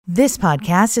This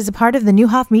podcast is a part of the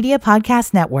Newhoff Media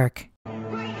Podcast Network.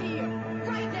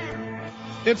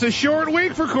 It's a short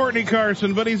week for Courtney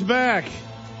Carson, but he's back.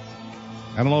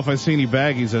 I don't know if I see any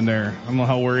baggies in there. I don't know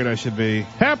how worried I should be.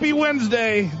 Happy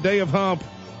Wednesday, day of hump.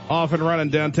 Off and running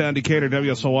downtown Decatur,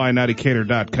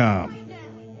 WSOY9Decatur.com.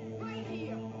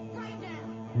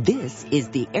 This is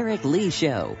the Aric Lee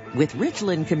Show with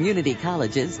Richland Community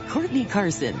College's Courtney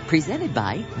Carson, presented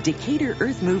by Decatur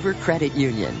Earth Mover Credit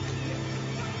Union.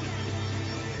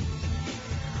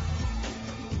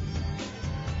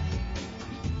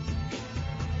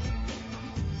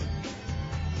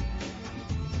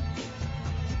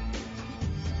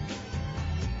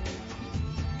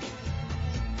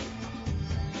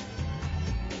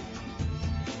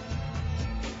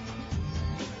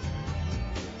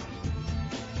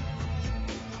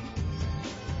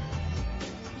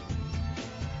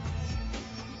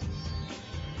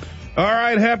 All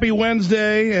right, happy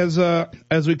Wednesday. As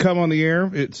we come on the air,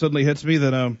 it suddenly hits me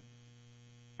that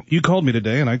you called me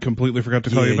today, and I completely forgot to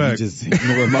call you back. You just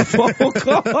ignored my phone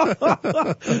call.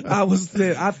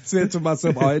 I said to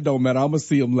myself, "Oh, it don't matter. I'm gonna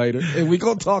see him later, and we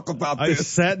gonna talk about this." I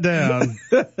sat down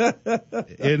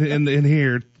in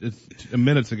here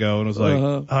minutes ago, and was like,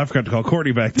 "Oh, I forgot to call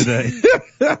Courtney back today."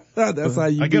 That's how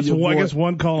you. I guess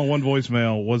one call and one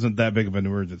voicemail wasn't that big of an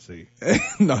emergency.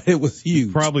 No, it was huge.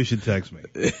 You probably should text me.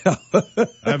 I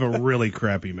have a really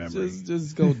crappy memory.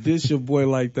 Just go dish your boy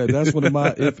like that. That's one of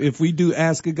my. If we do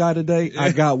ask a guy today,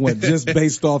 I got one just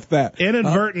based off that.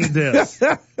 Inadvertent diss.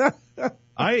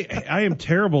 I am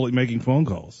terrible at making phone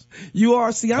calls. You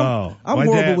are. See, I'm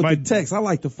horrible with the text. I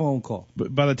like the phone call.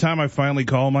 But by the time I finally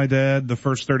call my dad, the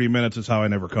first 30 minutes is how I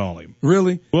never call him.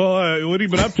 Really? Well, what have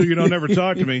you been up to? You don't never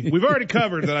talk to me. We've already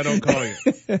covered that I don't call you.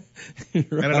 Right.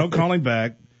 And I don't call him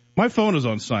back. My phone is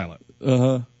on silent.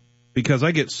 Because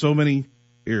I get so many.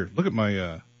 Here, look at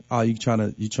my. You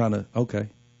trying to. Okay.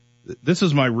 This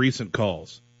is my recent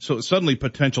calls. So suddenly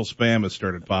potential spam has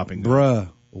started popping. Bruh.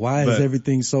 Why is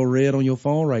everything so red on your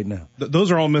phone right now?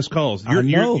 Those are all missed calls.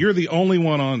 You're the only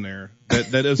one on there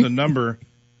that is a number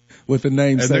with a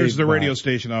name. And there's the radio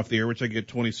station off the air, which I get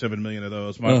 27 million of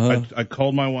those. I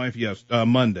called my wife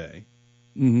Monday,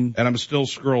 and I'm still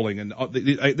scrolling. And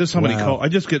this is how many calls.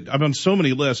 I'm on so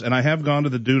many lists, and I have gone to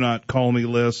the do not call me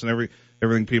list and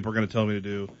everything people are going to tell me to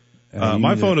do.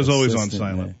 My phone is always on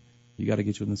silent. Man. You got to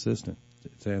get you an assistant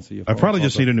to answer your phone. I probably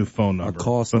just need a new phone or number.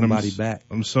 call somebody back.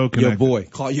 I'm so connected. Your boy.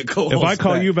 Call your co-host If I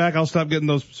call back. you back, I'll stop getting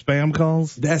those spam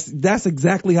calls? That's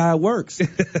exactly how it works.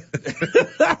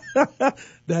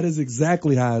 That is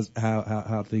exactly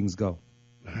how things go.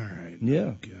 All right. Yeah.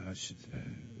 Oh, gosh.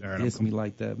 All right, Kiss me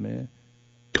like that, man.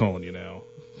 Calling you now.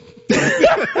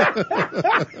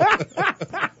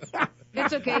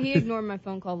 It's okay. He ignored my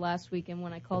phone call last weekend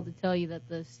when I called to tell you that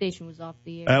the station was off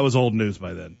the air. That was old news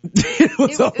by then.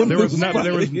 There was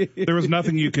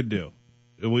nothing you could do.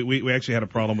 We actually had a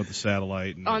problem with the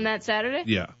satellite. On that Saturday?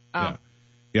 Yeah. Oh.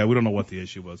 Yeah, we don't know what the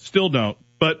issue was. Still don't,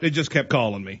 but it just kept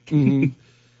calling me.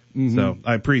 So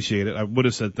I appreciate it. I would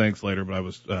have said thanks later, but I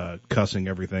was cussing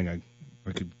everything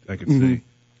I could see.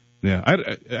 Yeah,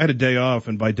 I had a day off,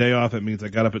 and by day off it means I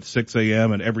got up at 6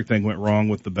 a.m. and everything went wrong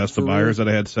with the best of buyers that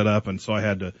I had set up, and so I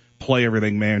had to play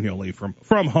everything manually from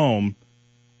home,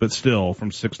 but still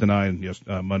from 6 to 9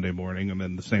 Monday morning, and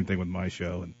then the same thing with my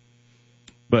show.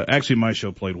 But actually my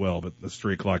show played well, but it's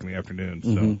 3 o'clock in the afternoon,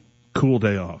 so cool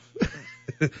day off.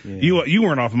 Yeah. You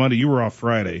weren't off Monday, you were off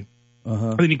Friday.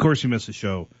 And then of course you missed the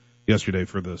show yesterday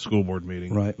for the school board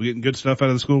meeting. Right. We getting good stuff out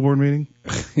of the school board meeting?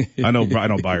 I know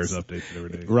buyers updates every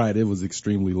day. Right. It was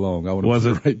extremely long. Was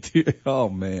it? Right there. Oh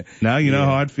man. Now you know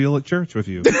how I'd feel at church with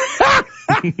you.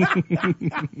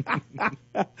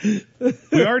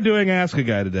 We are doing Ask a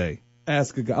Guy today.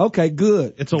 Ask a Guy. Okay,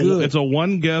 good. It's a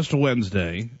one guest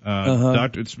Wednesday.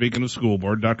 Speaking of school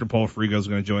board, Dr. Paul Frigo is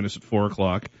going to join us at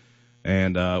 4:00.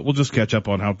 And we'll just catch up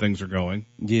on how things are going.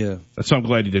 Yeah. So I'm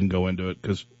glad you didn't go into it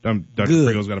because Dr.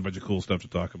 Frigo's got a bunch of cool stuff to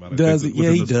talk about. Does it? Yeah,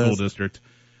 he does. Within the school district.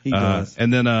 He does.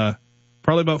 And then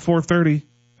probably about 4:30,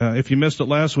 if you missed it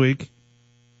last week,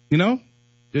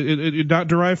 it not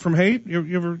derived from hate.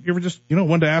 You ever just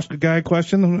wanted to ask a guy a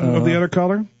question of the other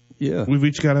caller? Yeah. We've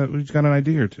each got an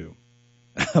idea or two.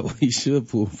 We should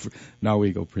pull. Now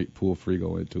we go pull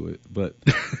Frigo into it. But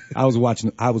I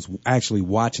was actually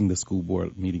watching the school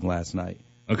board meeting last night.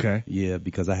 Okay. Yeah,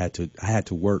 because I had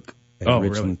to work at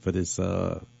Richland for this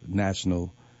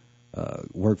national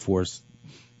workforce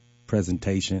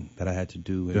presentation that I had to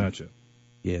do. And, gotcha.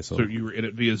 Yeah. So you were in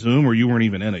it via Zoom, or you weren't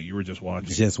even in it? You were just watching.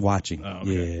 Just watching. Oh,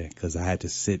 okay. Yeah, because I had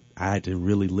to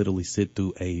really literally sit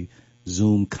through a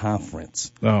Zoom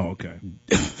conference. Oh, okay.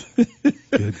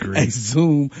 a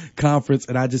Zoom conference,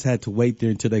 and I just had to wait there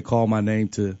until they called my name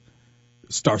to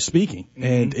start speaking. Mm-hmm.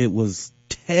 And it was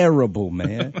terrible,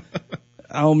 man.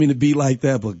 I don't mean to be like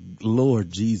that, but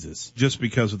Lord Jesus. Just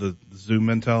because of the Zoom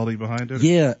mentality behind it?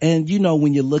 Yeah, and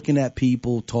when you're looking at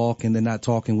people talk and they're not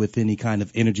talking with any kind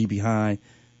of energy behind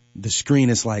the screen,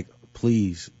 it's like,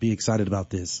 please be excited about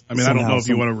this. I mean, I don't know if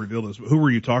you want to reveal this, but who were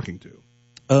you talking to?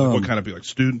 What kind of people, like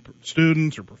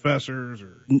students or professors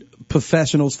or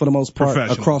professionals for the most part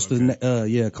across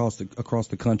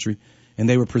the country, and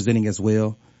they were presenting as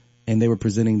well, and they were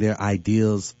presenting their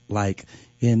ideas like,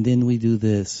 and then we do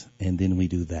this, and then we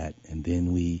do that, and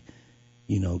then we,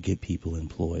 get people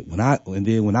employed. When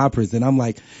I present, I'm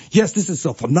like, yes, this is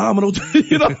so phenomenal.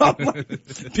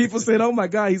 People said, oh my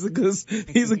God, he's a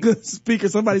good speaker.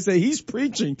 Somebody said he's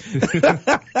preaching. Didn't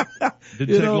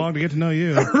take long to get to know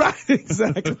you. Right,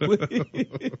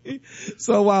 exactly.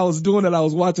 So while I was doing it, I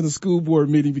was watching the school board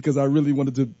meeting because I really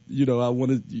wanted to,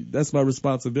 that's my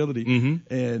responsibility.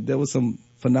 Mm-hmm. And there was some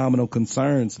phenomenal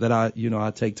concerns that I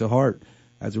take to heart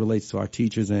as it relates to our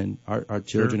teachers and our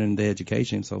children and their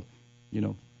education. So,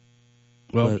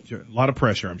 Well, a lot of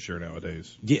pressure, I'm sure,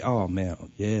 nowadays. Yeah. Oh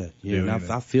man. Yeah. And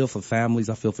I feel for families.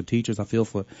 I feel for teachers. I feel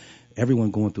for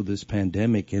everyone going through this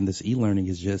pandemic, and this e-learning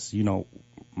is just,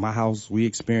 my house, we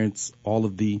experience all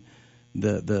of the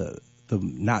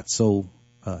not so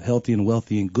healthy and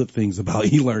wealthy and good things about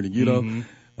e-learning,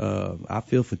 Mm-hmm. I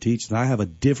feel for teachers. I have a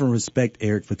different respect,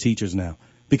 Aric, for teachers now,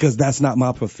 because that's not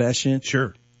my profession.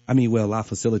 Sure. I mean, well, I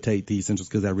facilitate the Essential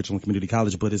Skills at Richland Community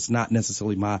College, but it's not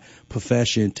necessarily my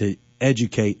profession to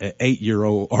educate an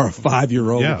 8-year-old or a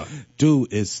 5-year-old. Yeah.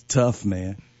 Dude, it's tough,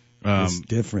 man. It's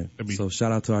different. So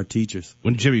shout out to our teachers.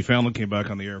 When Jimmy Fallon came back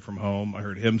on the air from home, I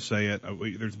heard him say it.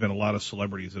 There's been a lot of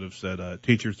celebrities that have said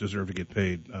teachers deserve to get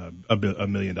paid $1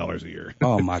 million a year.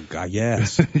 Oh my God,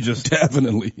 yes, just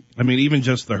definitely. I mean, even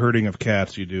just the herding of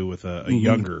cats you do with a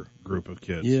younger group of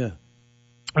kids. Yeah,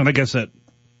 and I guess that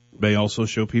may also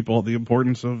show people the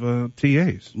importance of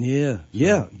TAs. Yeah,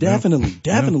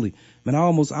 definitely. Man,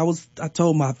 I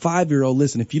told my 5-year-old,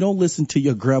 listen, if you don't listen to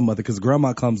your grandmother, because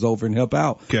grandma comes over and help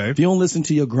out. Okay. If you don't listen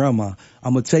to your grandma,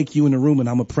 I'm going to take you in the room and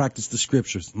I'm going to practice the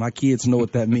scriptures. My kids know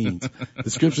what that means. The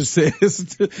scripture says,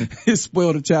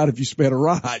 spoil the child if you spare the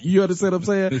rod. You understand what I'm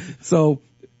saying? So,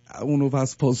 I don't know if I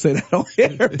was supposed to say that on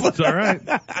air, but it's all right.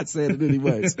 I said it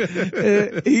anyways.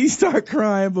 He started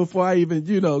crying before I even,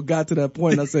 got to that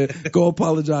point. I said, go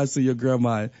apologize to your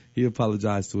grandma. He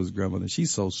apologized to his grandmother.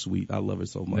 She's so sweet. I love her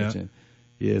so much.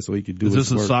 Yeah. And so he could do Is his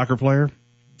this work. a soccer player?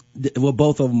 Well,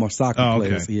 both of them are soccer okay.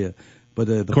 players. Yeah. But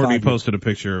the Courtney posted a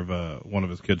picture of one of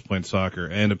his kids playing soccer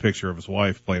and a picture of his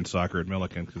wife playing soccer at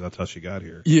Milliken, because that's how she got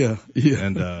here. Yeah.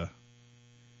 And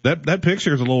that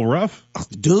picture is a little rough.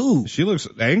 Dude. She looks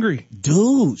angry.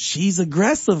 Dude, she's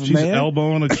aggressive, She's man. She's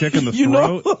elbowing a chick in the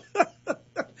throat.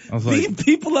 I was beating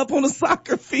people up on a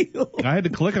soccer field. I had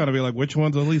to click on it and be like, which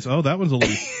one's Elise? Oh, that one's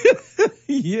Elise.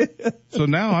 Yeah. So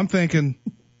now I'm thinking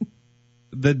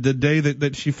the day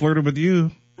that she flirted with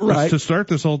you, right, to start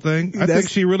this whole thing, I think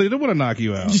she really did want to knock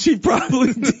you out. She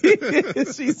probably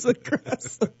did. She's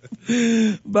aggressive.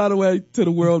 By the way, to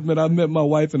the world, man, I met my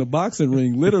wife in a boxing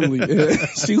ring, literally.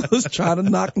 She was trying to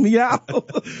knock me out.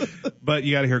 But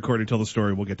you got to hear Courtney tell the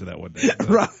story. We'll get to that one day.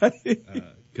 Right.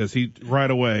 Because he,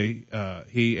 right away,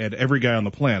 he had every guy on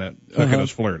the planet took it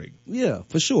as flirting. Yeah,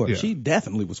 for sure. Yeah. She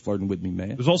definitely was flirting with me,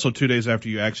 man. It was also 2 days after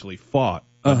you actually fought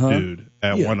a dude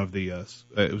at one of the,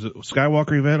 it was a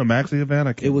Skywalker event, a Maxi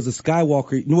event? It was a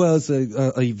Skywalker, well, it's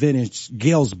a event in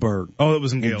Galesburg. Oh, it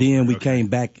was in Galesburg. And then we came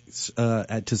back,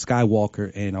 to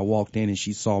Skywalker, and I walked in and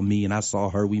she saw me and I saw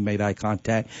her. We made eye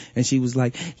contact and she was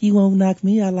like, you won't knock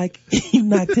me out like you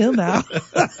knocked him out.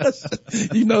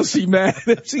 She mad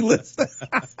if she listens.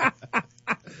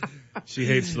 She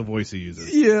hates the voice he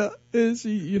uses. Yeah. And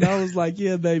she, I was like,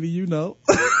 yeah, baby,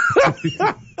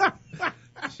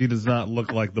 She does not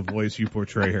look like the voice you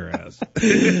portray her as. Or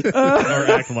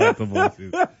act like the voice.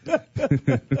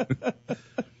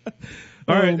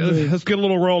 All right, let's get a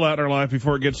little rollout in our life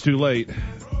before it gets too late.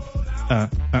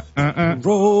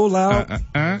 Roll out.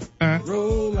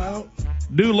 Roll out.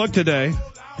 New look today.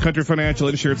 Country Financial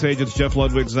Insurance agents Jeff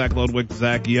Ludwig,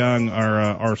 Zach Young are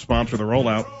our sponsor of the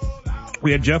rollout.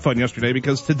 We had Jeff on yesterday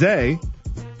because today,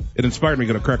 it inspired me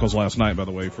to go to Krekel's last night, by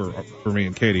the way, for me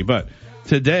and Katie. But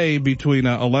today, between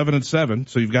 11 and 7,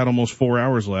 so you've got almost 4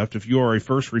 hours left. If you are a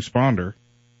first responder,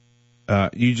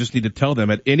 you just need to tell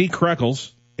them at any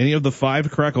Krekel's, any of the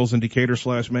 5 Krekel's in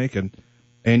Decatur/Macon,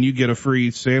 and you get a free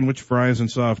sandwich, fries,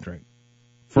 and soft drink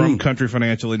from Country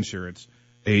Financial Insurance.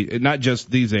 Not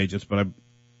just these agents, but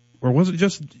or was it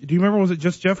just, do you remember, was it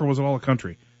just Jeff or was it all a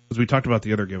country? Because we talked about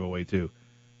the other giveaway too.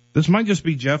 This might just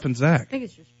be Jeff and Zach. I think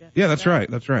it's just Jeff. Yeah, that's right.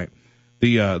 That's right.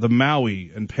 The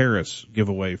Maui and Paris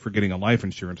giveaway for getting a life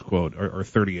insurance quote are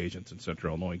 30 agents in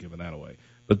Central Illinois giving that away.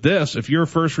 But this, if you're a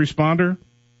first responder,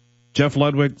 Jeff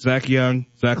Ludwig, Zach Young,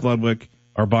 Zach Ludwig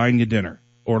are buying you dinner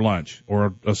or lunch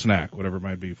or a snack, whatever it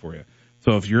might be for you.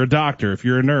 So if you're a doctor, if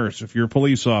you're a nurse, if you're a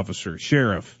police officer,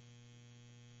 sheriff,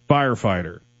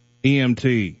 firefighter,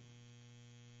 EMT,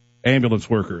 ambulance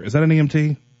worker. Is that an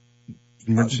EMT?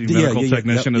 Emergency medical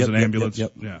technician is an ambulance.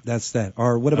 Yep. Yeah. That's that.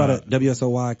 Or what about a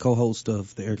WSOY co-host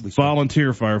of the Aric Lee Show?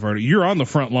 Volunteer firefighter. You're on the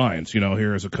front lines,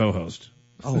 here as a co-host.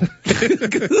 Oh.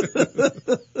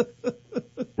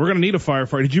 We're going to need a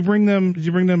firefighter. Did you bring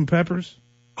them peppers?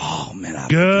 Oh, man.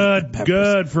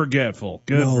 Good forgetful.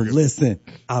 Listen.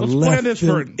 I left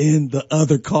them in the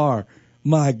other car.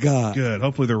 My God. Good.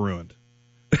 Hopefully they're ruined.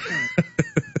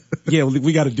 Yeah,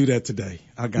 we got to do that today.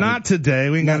 Not today.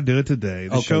 We ain't got to do it today.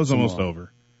 The show's almost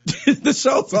over. The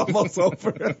show's almost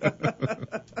over.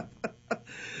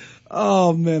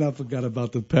 Oh, man, I forgot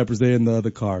about the peppers. They're in the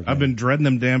other car. Man. I've been dreading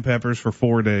them damn peppers for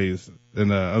 4 days.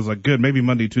 And I was like, good, maybe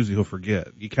Monday, Tuesday he'll forget.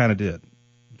 You kind of did.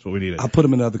 That's what we needed. I put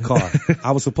them in the other car.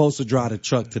 I was supposed to drive the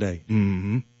truck today.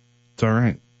 Mm-hmm. It's all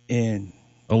right. And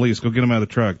Elise, go get them out of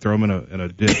the truck. Throw them in a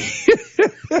ditch.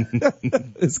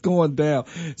 It's going down.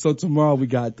 So tomorrow we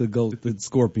got the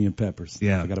scorpion peppers.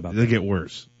 Yeah, I forgot about they get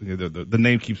worse. The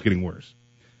name keeps getting worse.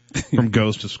 From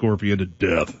ghost to scorpion to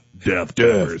death. Death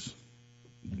peppers.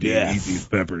 Death. Eat these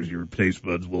peppers, your taste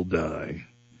buds will die.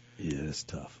 Yeah, it's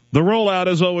tough. The rollout,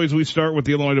 as always, we start with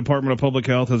the Illinois Department of Public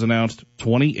Health has announced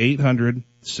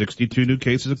 2,862 new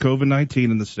cases of COVID-19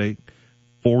 in the state,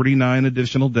 49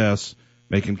 additional deaths.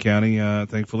 Macon County,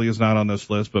 thankfully, is not on this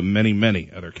list, but many, many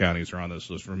other counties are on this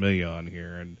list. Vermillion on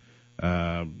here, and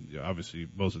obviously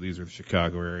most of these are the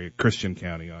Chicago area. Christian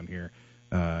County on here.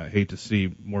 Hate to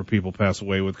see more people pass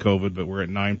away with COVID, but we're at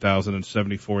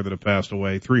 9,074 that have passed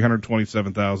away,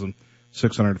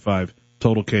 327,605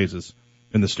 total cases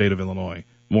in the state of Illinois.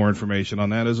 More information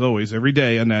on that, as always, every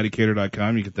day on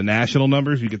nattycater.com. You get the national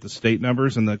numbers, you get the state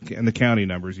numbers, and the county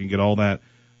numbers. You can get all that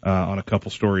on a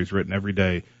couple stories written every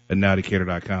day at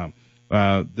nattycater.com.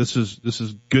 This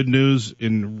is good news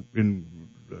in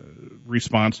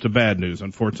response to bad news.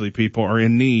 Unfortunately, people are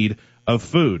in need of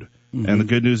food. Mm-hmm. And the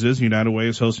good news is United Way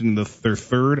is hosting their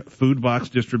third food box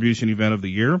distribution event of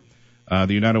the year.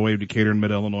 The United Way of Decatur and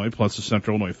Mid-Illinois, plus the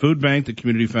Central Illinois Food Bank, the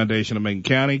Community Foundation of Macon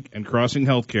County, and Crossing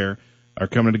Healthcare are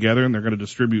coming together, and they're going to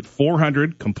distribute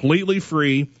 400 completely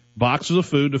free boxes of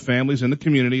food to families in the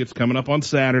community. It's coming up on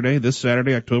Saturday, this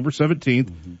Saturday, October 17th.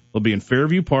 Mm-hmm. They'll be in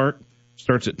Fairview Park.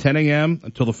 Starts at 10 a.m.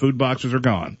 until the food boxes are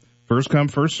gone. First come,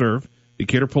 first serve.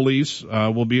 Decatur Police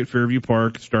will be at Fairview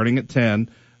Park starting at 10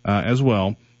 as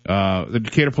well. The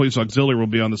Decatur Police Auxiliary will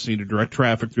be on the scene to direct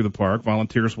traffic through the park.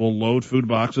 Volunteers will load food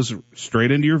boxes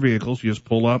straight into your vehicles. You just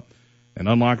pull up and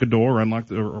unlock a door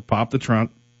or pop the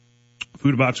trunk.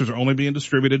 Food boxes are only being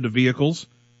distributed to vehicles.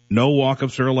 No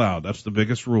walk-ups are allowed. That's the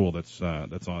biggest rule that's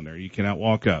on there. You cannot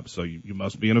walk up, so you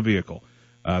must be in a vehicle.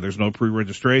 There's no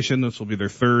pre-registration. This will be their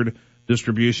third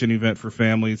distribution event for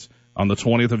families. On the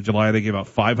 20th of July, they gave out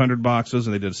 500 boxes,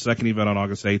 and they did a second event on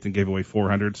August 8th and gave away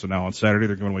 400. So now on Saturday,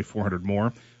 they're giving away 400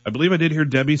 more. I believe I did hear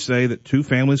Debbie say that 2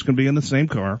 families can be in the same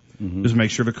car. Mm-hmm. Just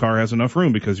make sure the car has enough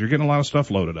room because you're getting a lot of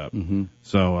stuff loaded up. Mm-hmm.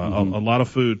 So a lot of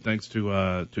food thanks to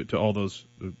all those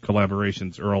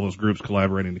collaborations or all those groups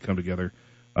collaborating to come together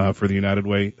for the United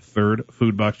Way third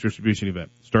food box distribution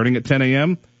event. Starting at 10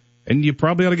 a.m., and you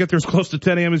probably ought to get there as close to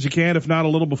 10 a.m. as you can, if not a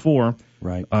little before.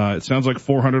 Right. It sounds like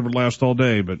 400 would last all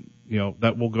day, but,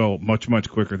 that will go much, much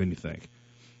quicker than you think.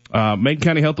 Macon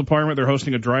County Health Department, they're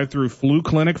hosting a drive-through flu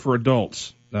clinic for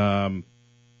adults in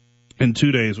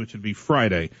 2 days, which would be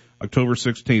Friday, October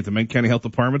 16th. The Macon County Health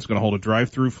Department is going to hold a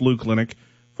drive-through flu clinic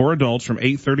for adults from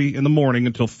 8:30 in the morning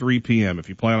until 3 p.m. If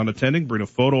you plan on attending, bring a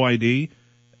photo ID,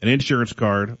 an insurance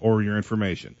card, or your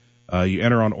information. You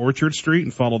enter on Orchard Street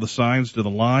and follow the signs to the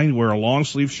line. Wear a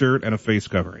long-sleeve shirt and a face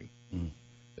covering. Mm.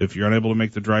 If you're unable to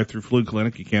make the drive-through flu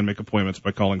clinic, you can make appointments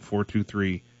by calling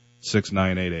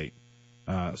 423-6988.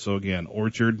 So, again,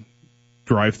 Orchard,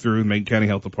 drive-through, Macon County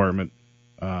Health Department.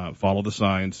 Follow the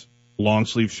signs,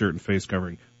 long-sleeve shirt and face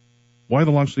covering. Why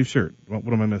the long-sleeve shirt? What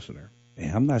am I missing there?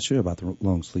 Yeah, I'm not sure about the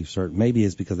long-sleeve shirt. Maybe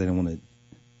it's because they don't want to.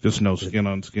 Just no skin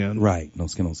on skin? Right, no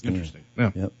skin on skin. Interesting.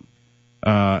 Yeah. Yep.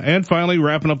 And finally,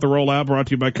 wrapping up the rollout, brought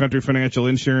to you by Country Financial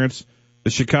Insurance, the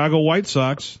Chicago White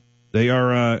Sox. They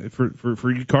are,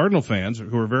 for you Cardinal fans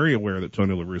who are very aware that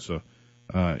Tony La Russa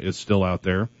is still out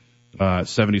there,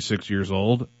 76 years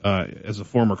old, as a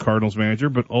former Cardinals manager,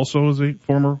 but also as a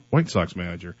former White Sox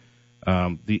manager.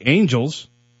 The Angels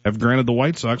have granted the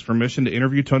White Sox permission to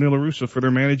interview Tony La Russa for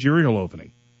their managerial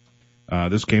opening.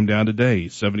 This came down today.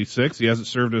 He's 76. He hasn't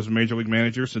served as a major league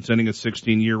manager since ending a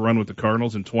 16-year run with the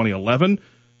Cardinals in 2011,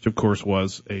 which of course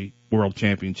was a World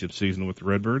Championship season with the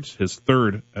Redbirds, his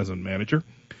third as a manager.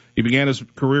 He began his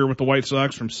career with the White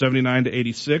Sox from 79 to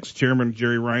 86. Chairman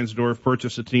Jerry Reinsdorf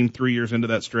purchased the team 3 years into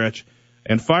that stretch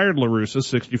and fired La Russa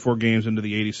 64 games into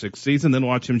the 86 season, then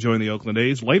watched him join the Oakland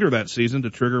A's later that season to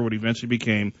trigger what eventually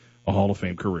became a Hall of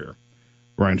Fame career.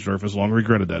 Reinsdorf has long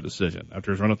regretted that decision.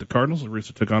 After his run at the Cardinals, La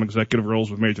Russa took on executive roles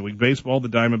with Major League Baseball, the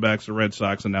Diamondbacks, the Red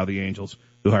Sox, and now the Angels,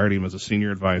 who hired him as a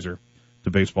senior advisor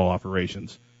to baseball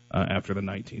operations after the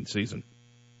 19th season.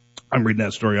 I'm reading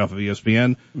that story off of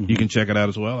ESPN. Mm-hmm. You can check it out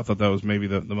as well. I thought that was maybe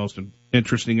the most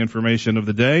interesting information of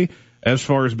the day. As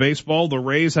far as baseball, the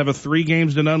Rays have a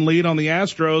 3-0 lead on the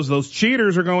Astros. Those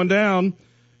cheaters are going down.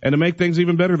 And to make things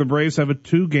even better, the Braves have a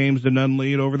 2-0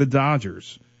 lead over the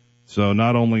Dodgers. So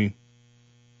not only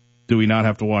do we not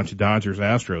have to watch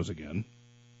Dodgers-Astros again,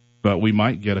 but we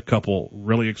might get a couple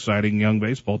really exciting young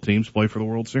baseball teams play for the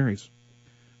World Series.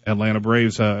 Atlanta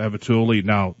Braves have a 2-0 lead.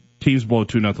 Now, teams blow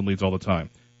 2-0 leads all the time.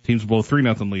 Teams blow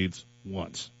 3-0 leads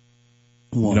once.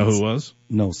 You know who it was?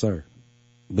 No, sir.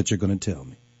 But you're going to tell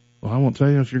me. Well, I won't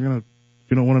tell you if you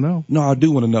don't want to know. No, I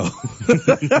do want to know.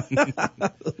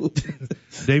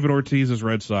 David Ortiz's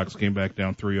Red Sox came back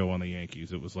down 3-0 on the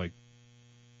Yankees. It was like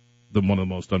one of the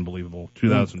most unbelievable.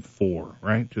 2004,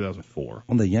 right? 2004.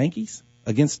 On the Yankees?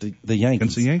 Against the Yankees?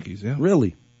 Against the Yankees, yeah.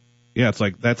 Really? Yeah, it's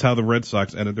like that's how the Red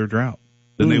Sox ended their drought.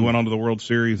 Then they went on to the World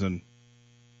Series and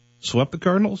swept the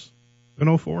Cardinals in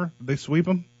 2004. Did they sweep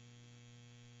them?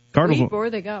 Cardinals. Or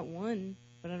they got one,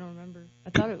 but I don't remember. I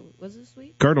thought it was a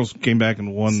sweep. Cardinals came back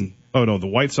and won. Oh, no, the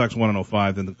White Sox won in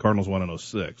 2005, then the Cardinals won in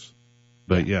 2006.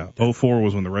 But, yeah, 2004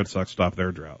 was when the Red Sox stopped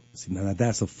their drought. See, now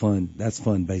that's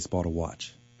fun baseball to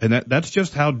watch. And that's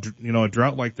just how, a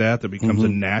drought like that becomes a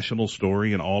national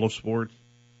story in all of sports.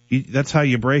 That's how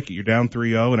you break it. You're down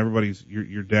 3-0 and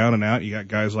you're down and out. You got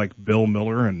guys like Bill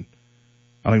Miller and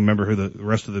I don't even remember who the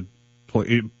rest of the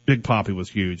play. Big Papi was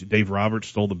huge. Dave Roberts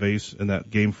stole the base in that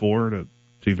game 4 to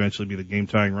eventually be the game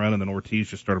tying run, and then Ortiz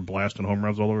just started blasting home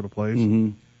runs all over the place.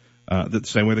 Mm-hmm. The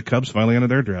same way the Cubs finally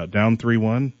ended their drought, down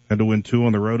 3-1, had to win 2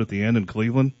 on the road at the end in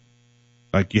Cleveland.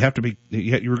 Like you were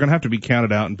going to have to be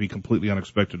counted out and be completely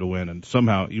unexpected to win, and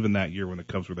somehow even that year when the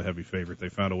Cubs were the heavy favorite, they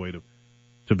found a way to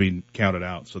be counted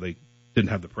out, so they didn't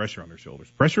have the pressure on their shoulders.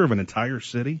 Pressure of an entire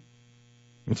city?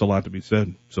 That's a lot to be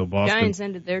said. So Boston. Giants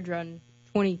ended their drought in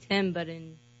 2010, but I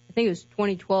think it was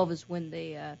 2012 is when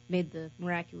they made the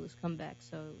miraculous comeback,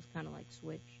 so it was kind of like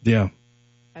switch. Yeah.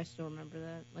 I still remember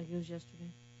that, like it was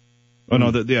yesterday. Oh,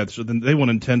 no, so then they won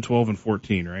in 10, 12, and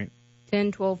 14, right?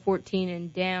 10, 12, 14,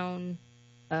 and down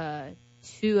 2-0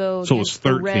 so against it was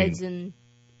 13. the Reds and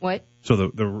what? So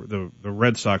the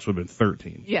Red Sox would have been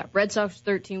 13. Yeah, Red Sox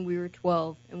 13, we were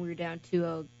 12, and we were down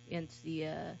 2-0 against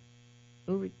I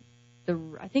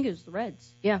think it was the Reds.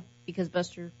 Yeah, because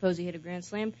Buster Posey hit a grand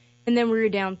slam, and then we were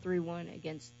down 3-1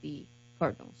 against the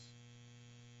Cardinals,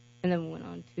 and then we went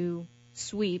on to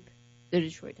sweep the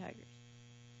Detroit Tigers.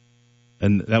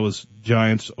 And that was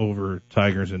Giants over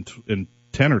Tigers in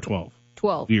 10 or 12.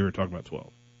 12. You were talking about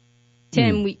 12.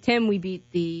 10 we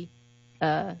beat the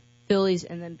Phillies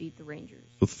and then beat the Rangers.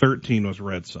 So 13 was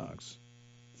Red Sox.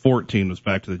 14 was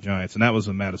back to the Giants, and that was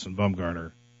a Madison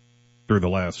Bumgarner through the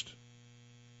last,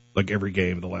 like every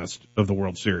game of the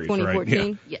World Series, 2014? Right?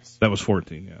 Yeah. Yes. That was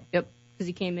 14, yeah. Yep, because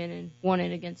he came in and won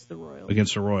it against the Royals.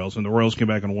 Against the Royals, and the Royals came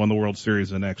back and won the World Series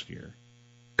the next year.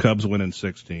 Cubs win in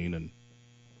 16, and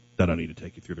I don't need to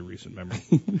take you through the recent memory.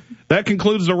 That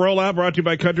concludes the rollout, brought to you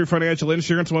by Country Financial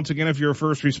Insurance. Once again, if you're a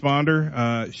first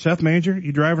responder, Seth Major,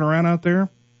 you driving around out there?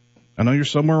 I know you're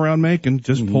somewhere around Macon.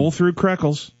 Just pull through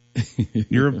Creckles.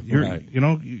 You're right.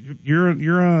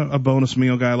 You're a bonus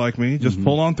meal guy like me. Just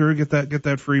pull on through, get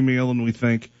that free meal, and we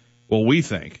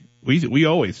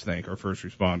always thank our first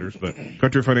responders, but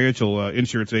Country Financial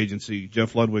Insurance Agency,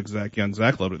 Jeff Ludwig, Zach Young,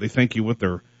 Zach Ludwig, they thank you with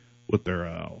their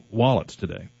wallets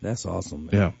today. That's awesome,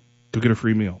 man. Yeah. Go get a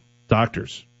free meal.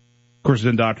 Doctors. Of course,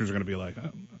 then doctors are going to be like,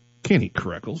 can't eat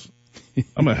Creckles.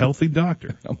 I'm a healthy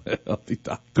doctor.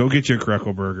 Go get your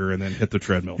Creckle burger and then hit the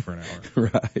treadmill for an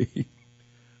hour. Right.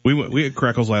 We had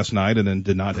Creckles last night and then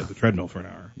did not hit the treadmill for an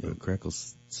hour. Yeah,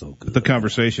 Creckles so good. But the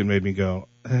conversation made me go,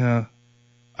 I've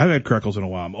had Creckles in a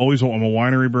while. I'm a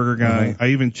winery burger guy. I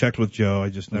even checked with Joe. I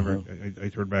just never, I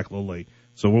heard back a little late.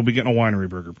 So we'll be getting a winery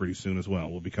burger pretty soon as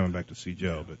well. We'll be coming back to see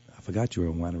Joe. But I forgot you were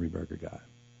a winery burger guy.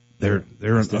 They're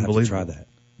unbelievable. Have to try that.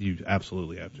 You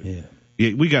absolutely have to.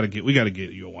 Yeah. We got to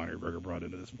get you a winery burger brought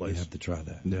into this place. You have to try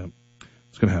that. Yeah.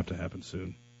 It's going to happen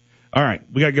soon. All right,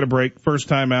 we got to get a break. First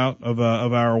time out of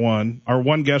hour one. Our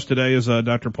one guest today is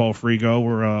Dr. Paul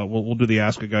Frigo. We'll do the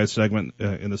Ask a Guy segment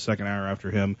in the second hour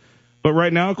after him. But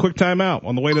right now, a quick time out.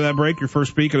 On the way to that break, your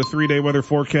first peek at a 3-day weather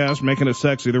forecast, making it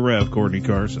sexy, the Rev, Courtney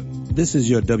Carson. This is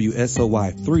your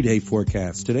WSOY 3-day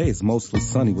forecast. Today is mostly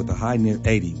sunny with a high near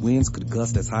 80. Winds could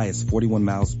gust as high as 41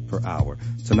 miles per hour.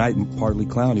 Tonight, partly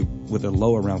cloudy with a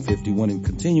low around 51 and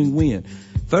continuing wind.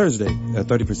 Thursday, a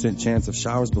 30% chance of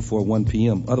showers before 1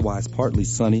 p.m. Otherwise, partly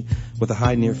sunny with a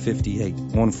high near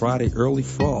 58. On Friday, early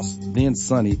frost, then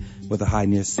sunny with a high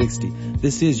near 60.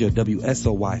 This is your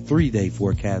WSOY 3-day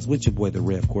forecast with your boy, the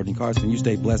Rev, Courtney Carson. You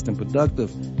stay blessed and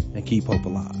productive and keep hope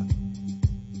alive.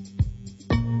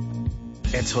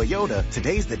 At Toyota,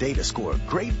 today's the day to score a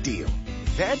great deal.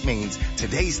 That means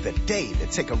today's the day to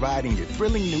take a ride in your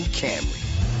thrilling new Camry.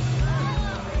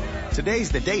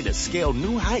 Today's the day to scale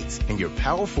new heights in your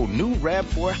powerful new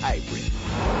RAV4 Hybrid.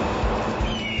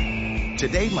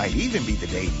 Today might even be the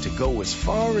day to go as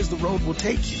far as the road will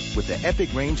take you with the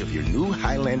epic range of your new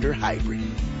Highlander Hybrid.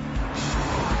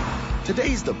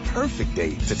 Today's the perfect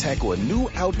day to tackle a new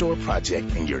outdoor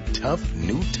project in your tough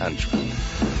new Tundra.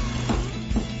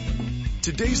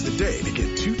 Today's the day to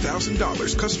get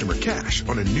 $2,000 customer cash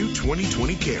on a new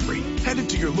 2020 Camry. Head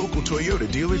into your local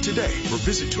Toyota dealer today or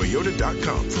visit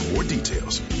Toyota.com for more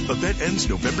details. Event ends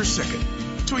November 2nd.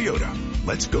 Toyota,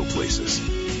 let's go places.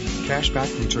 Cash back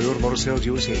from Toyota Motor Sales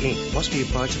USA Inc. must be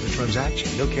applied to the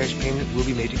transaction. No cash payment will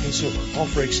be made to consumer.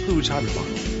 Offer excludes hybrid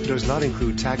model. Does not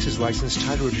include taxes, license,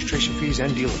 title, registration fees,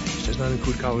 and dealer fees. Does not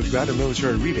include college grad or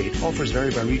military rebate. Offers vary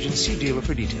by region. See dealer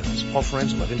for details. Offer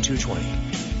ends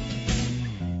 11/2/20.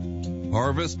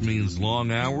 Harvest means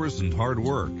long hours and hard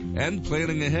work, and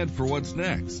planning ahead for what's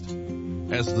next.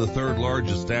 As the third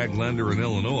largest ag lender in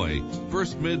Illinois,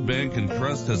 First Mid-Bank and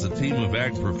Trust has a team of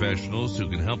ag professionals who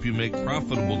can help you make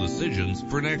profitable decisions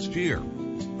for next year.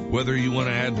 Whether you want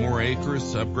to add more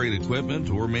acres, upgrade equipment,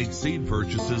 or make seed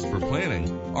purchases for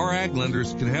planting, our ag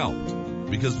lenders can help,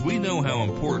 because we know how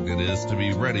important it is to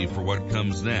be ready for what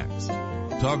comes next.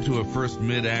 Talk to a First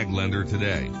Mid-Ag lender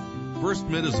today. First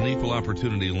Mid is an equal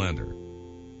opportunity lender.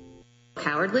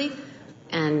 Cowardly,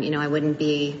 and I wouldn't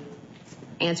be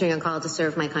answering a call to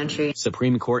serve my country.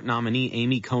 Supreme Court nominee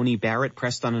Amy Coney Barrett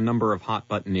pressed on a number of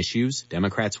hot-button issues.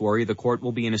 Democrats worry the court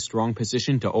will be in a strong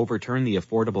position to overturn the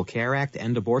Affordable Care Act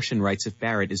and abortion rights if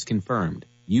Barrett is confirmed.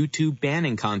 YouTube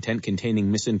banning content containing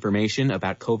misinformation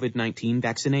about COVID-19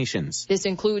 vaccinations. This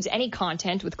includes any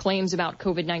content with claims about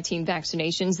COVID-19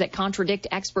 vaccinations that contradict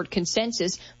expert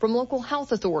consensus from local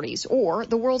health authorities or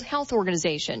the World Health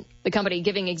Organization. The company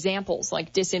giving examples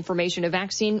like disinformation a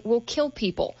vaccine will kill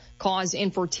people, cause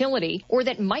infertility, or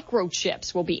that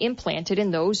microchips will be implanted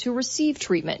in those who receive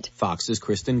treatment. Fox's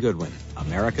Kristen Goodwin.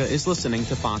 America is listening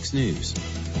to Fox News.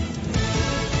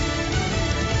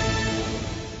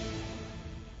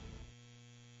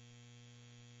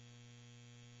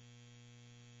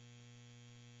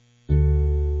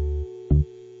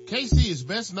 KC is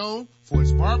best known for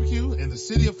its barbecue in the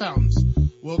city of fountains.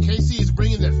 Well, KC is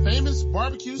bringing that famous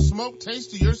barbecue smoke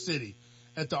taste to your city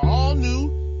at the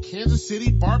all-new Kansas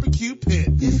City Barbecue Pit.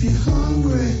 If you're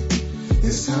hungry,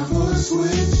 it's time for a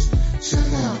switch.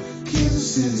 Check out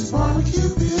Kansas City's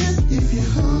Barbecue Pit. If you're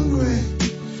hungry,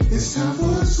 it's time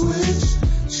for a switch.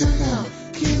 Check out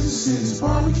Kansas City's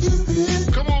Barbecue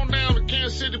Pit. Come on down to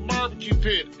Kansas City Barbecue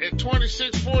Pit at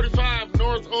 2645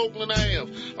 North Oakland Ave.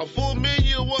 A full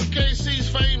menu of what KC's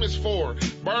famous for.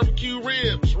 Barbecue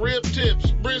ribs, rib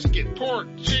tips, brisket, pork,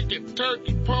 chicken,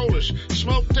 turkey, Polish,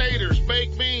 smoked taters,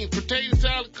 baked beans, potato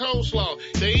salad, coleslaw.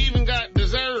 They even got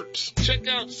desserts. Check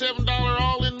out $7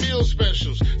 all-in meal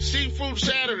specials. Seafood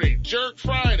Saturday, jerk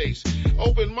Fridays.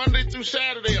 Open Monday through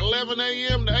Saturday, 11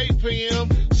 a.m. to 8 p.m.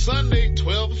 Sunday,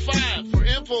 12 to 5. For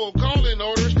info or call-in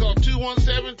orders, call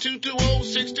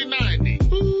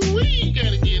 217-220-6090. Ooh-wee, you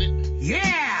gotta get it.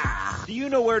 Yeah! Do you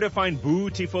know where to find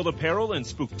beautiful apparel and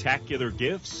spectacular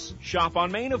gifts? Shop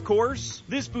on Main, of course.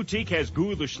 This boutique has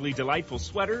ghoulishly delightful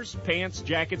sweaters, pants,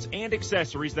 jackets, and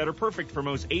accessories that are perfect for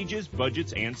most ages,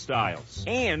 budgets, and styles.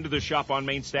 And the Shop on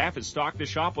Main staff is stocked to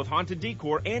shop with haunted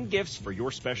decor and gifts for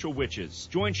your special witches.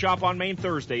 Join Shop on Main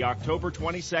Thursday, October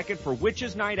 22nd for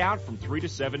Witches Night Out from 3 to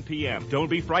 7 p.m. Don't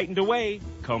be frightened away.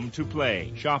 Come to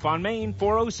play. Shop on Main,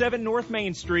 407 North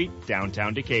Main Street,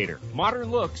 downtown Decatur. Modern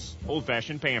looks,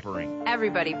 old-fashioned pampering.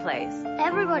 Everybody plays.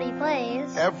 Everybody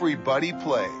plays. Everybody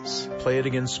plays. Play It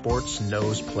Again Sports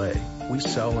knows play. We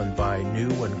sell and buy new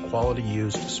and quality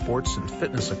used sports and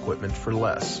fitness equipment for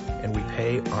less, and we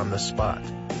pay on the spot,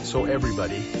 so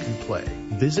everybody can play.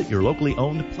 Visit your locally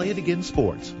owned Play It Again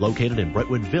Sports, located in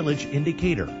Brentwood Village in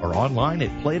Decatur, or online at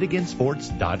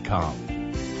playitagainsports.com.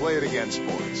 Play It Again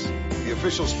Sports, the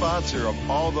official sponsor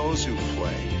of all those who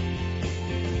play.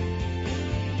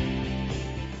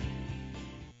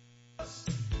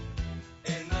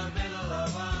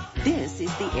 This is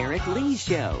the Aric Lee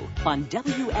Show on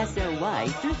WSOY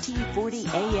 1340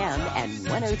 AM and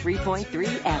 103.3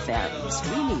 FM.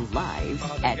 Streaming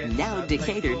live at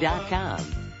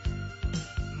nowdecatur.com.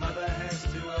 Mother has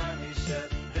to earn his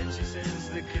shirt, then she sends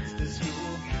the kids to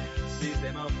school, sees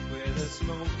them off with a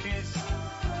small kiss.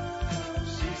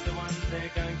 She's the one they're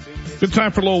going to miss. Good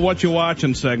time for a little What You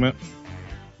Watching segment.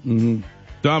 Mm-hmm.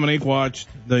 Dominique watched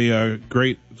the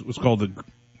great, what's called the,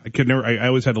 I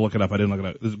always had to look it up. I didn't look it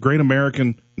up. The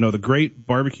the Great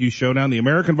Barbecue Showdown. The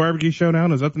American Barbecue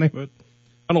Showdown. Is that the name of it?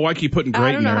 I don't know why I keep putting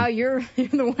great in there. I don't know how you're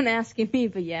the one asking me,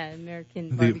 but yeah,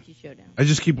 American Barbecue Showdown.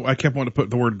 I kept wanting to put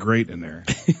the word great in there.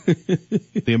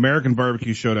 The American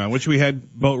Barbecue Showdown, which we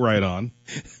had boat ride on.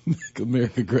 Make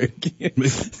America great again.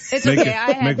 It's okay.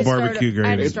 I had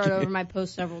to start over my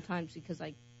post several times because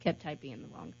I kept typing in the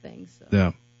wrong thing. So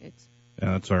yeah,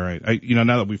 that's all right.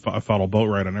 Now that I follow boat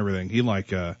ride on everything,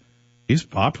 he's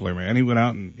popular, man.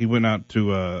 He went out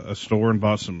to a store and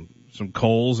bought some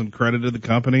coals and credited the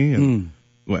company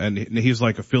and he's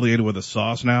like affiliated with a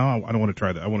sauce now. I don't want to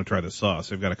try that. I want to try the sauce.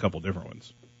 They've got a couple different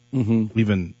ones. Mm-hmm.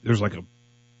 Even there's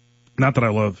not that I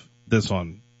love this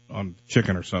on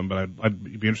chicken or something, but I'd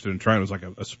be interested in trying it. It was like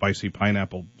a spicy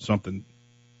pineapple something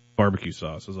barbecue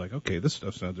sauce. I was like, okay, this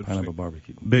stuff sounds interesting. Pineapple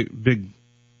barbecue.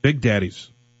 Big Daddy's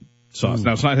sauce.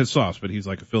 Now it's not his sauce, but he's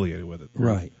like affiliated with it.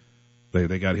 Right.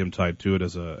 They got him tied to it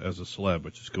as a celeb,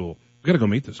 which is cool. We got to go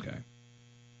meet this guy.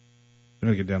 We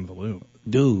got to get down to the loo.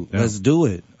 Dude, let's do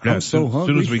it. Yeah, I'm so hungry. As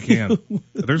soon as we can.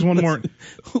 There's one more.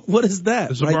 What is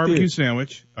that? It's a barbecue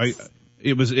sandwich.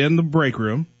 It was in the break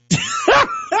room.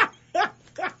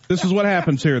 This is what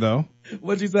happens here, though.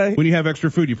 What'd you say? When you have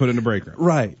extra food, you put it in the break room.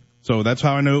 Right. So that's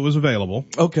how I knew it was available.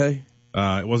 Okay.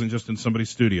 It wasn't just in somebody's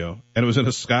studio. And it was in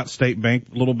a Scott State Bank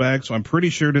little bag, so I'm pretty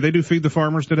sure, did they do Feed the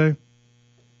Farmers today?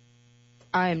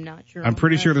 I am not sure. I'm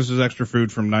pretty sure this is extra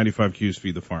food from 95Q's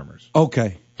Feed the Farmers.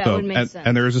 Okay. That would make sense.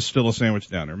 And there is still a sandwich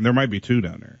down there. There might be two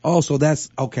down there. Oh, so that's,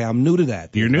 okay, I'm new to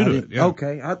that. You're new to it, yeah.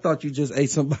 Okay, I thought you just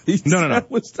ate somebody's No.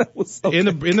 sandwich. That was okay. In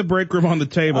the break room on the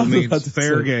table means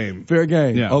fair game. Fair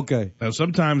game. Yeah. Okay. Now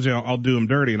sometimes I'll do them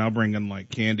dirty and I'll bring in like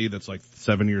candy that's like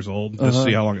 7 years old. Just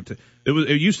see how long it takes.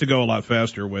 It used to go a lot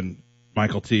faster when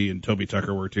Michael T. and Toby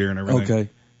Tucker worked here and everything. Okay.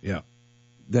 Yeah.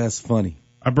 That's funny.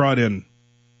 I brought in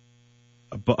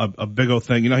a big old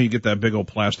thing. You know how you get that big old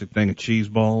plastic thing of cheese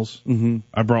balls? Mm-hmm.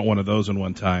 I brought one of those in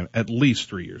one time, at least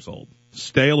 3 years old.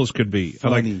 Stale as could be.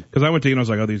 Funny. Because I went to eat and I was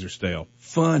like, oh, these are stale.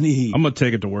 Funny. I'm going to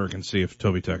take it to work and see if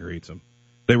Toby Tucker eats them.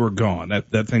 They were gone.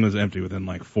 That thing was empty within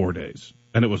like 4 days.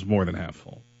 And it was more than half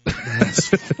full. That's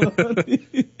funny.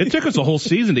 It took us a whole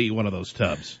season to eat one of those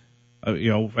tubs.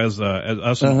 As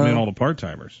us and all the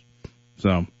part-timers.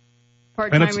 So.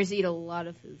 Part-timers eat a lot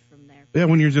of food from there. Yeah,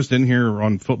 when you're just in here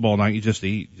on football night, you just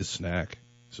eat, you just snack.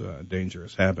 It's a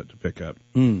dangerous habit to pick up.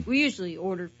 Mm. We usually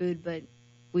order food, but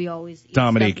we always eat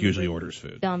Dominique usually orders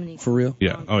food. Dominique. For real?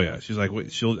 Yeah. Oh, yeah. She's like,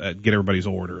 she'll get everybody's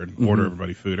order and order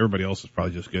everybody food. Everybody else is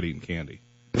probably just good eating candy.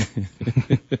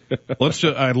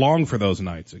 I long for those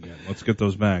nights again. Let's get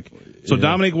those back. So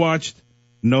Dominique watched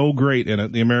No Great in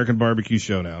it, the American Barbecue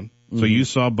Showdown. So you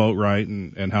saw Boat Right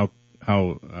and how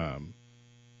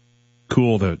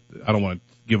cool that, I don't want to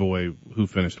give away who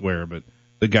finished where, but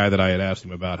the guy that I had asked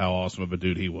him about how awesome of a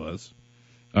dude he was.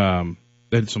 And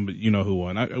who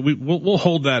won. We'll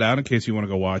hold that out in case you want to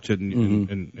go watch it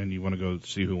and you want to go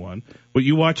see who won. But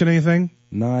you watching anything?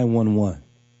 911.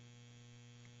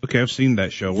 Okay, I've seen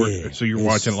that show. So you're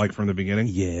watching it like from the beginning?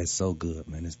 Yeah, it's so good,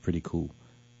 man. It's pretty cool.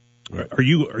 Right. Are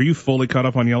you fully caught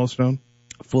up on Yellowstone?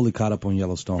 Fully caught up on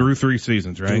Yellowstone. Through 3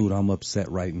 seasons, right? Dude, I'm upset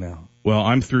right now. Well,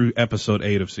 I'm through episode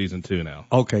 8 of season 2 now.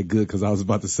 Okay, good, because I was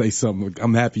about to say something.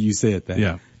 I'm happy you said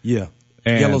that. Yeah.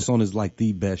 And Yellowstone is like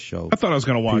the best show. I thought I was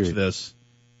going to watch this.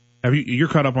 You're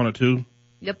caught up on it too?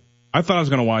 Yep. I thought I was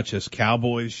going to watch this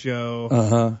Cowboys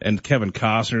show. And Kevin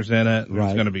Costner's in it. And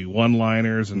there's going to be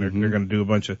one-liners and they're going to do a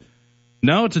bunch of.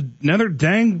 No, it's another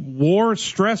dang war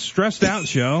stressed out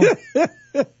show.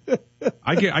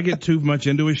 I get too much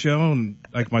into a show and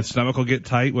like my stomach will get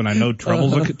tight when I know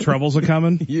troubles are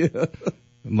coming. Yeah.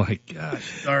 I'm like,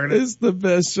 gosh darn it. It's the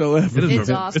best show ever. It's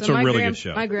awesome. It's a really good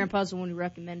show. My grandpa's the one who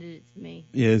recommended it to me.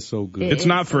 Yeah, it's so good. It's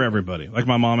not for everybody. Like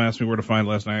my mom asked me where to find it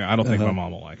last night. I don't think my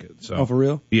mom will like it. So. Oh, for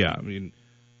real? Yeah. I mean,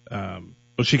 well,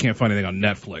 she can't find anything on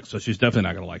Netflix, so she's definitely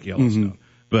not going to like Yellowstone.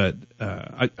 But,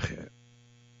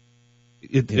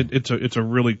 it's a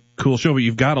really cool show, but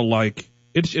you've got to like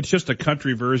It's just a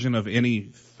country version of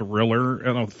any thriller. I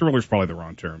don't know, thriller's probably the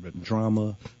wrong term, but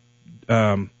drama.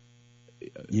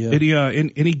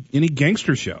 Any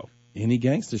gangster show. Any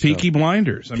gangster show. Peaky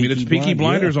Blinders. I mean, it's Peaky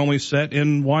Blinders only set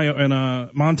in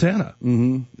Montana.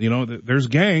 Mm-hmm. You know, there's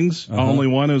gangs. Only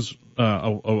one is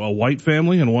a white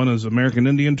family and one is American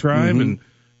Indian tribe, and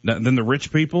then the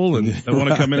rich people and they want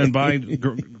to come in and buy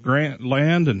grant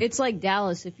land. And it's like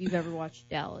Dallas, if you've ever watched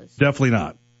Dallas. Definitely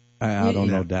not. I don't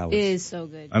know Dallas. It is so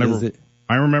good.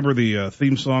 I remember the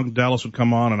theme song. Dallas would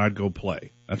come on and I'd go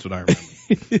play. That's what I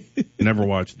remember. Never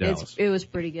watched Dallas. It was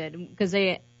pretty good because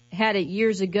they had it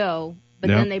years ago, but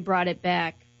then they brought it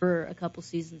back for a couple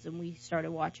seasons, and we started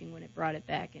watching when it brought it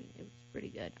back, and it was pretty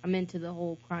good. I'm into the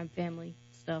whole crime family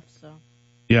stuff, so.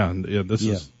 This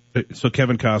is. So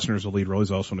Kevin Costner is the lead role.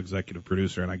 He's also an executive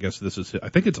producer, and I guess this is. I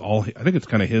think it's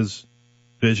kind of his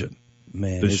vision.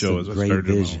 Man, this show is a great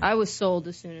vision. I was sold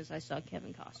as soon as I saw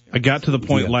Kevin Costner. I got to the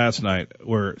point last night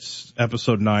where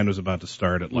episode 9 was about to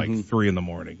start at like 3 a.m.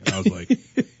 And I was like,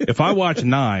 if I watch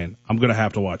 9, I'm going to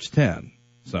have to watch 10.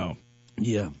 So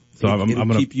I'm going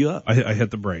to keep you up. I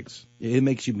hit the brakes. It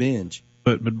makes you binge.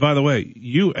 But by the way,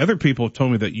 other people have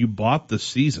told me that you bought the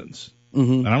seasons,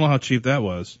 and I don't know how cheap that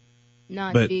was.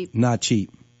 Not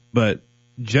cheap. But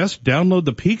just download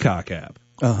the Peacock app.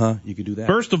 You can do that.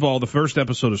 First of all, the first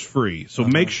episode is free, so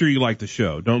make sure you like the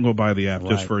show. Don't go buy the app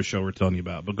just for a show we're telling you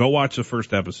about. But go watch the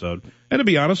first episode. And to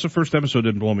be honest, the first episode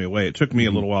didn't blow me away. It took me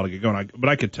a little while to get going, but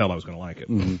I could tell I was going to like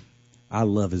it. I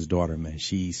love his daughter, man.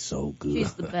 She's so good.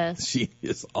 She's the best. She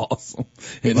is awesome.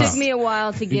 It took me a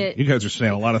while to get. You guys are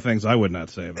saying a lot of things I would not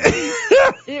say about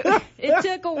it. It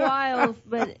took a while,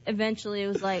 but eventually it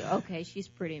was like, okay, she's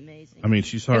pretty amazing. I mean,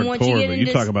 she's hardcore, but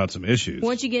you talk about some issues.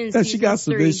 Once you get into she got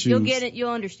some 3, issues. You'll get it.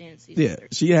 You'll understand season 3.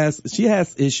 She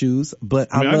has issues,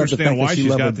 but I love the fact that she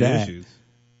loves her dad. Issues.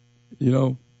 You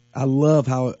know, I love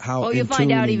how. Oh, you'll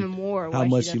find out even more how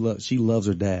much she loves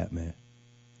her dad, man.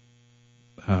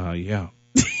 Yeah.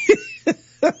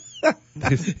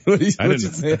 Every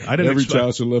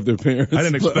child should love their parents. I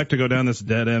didn't expect to go down this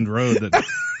dead end road that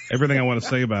everything I want to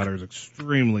say about her is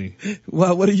extremely.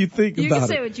 Well, what do you think about her? You can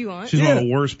say what you want. She's one of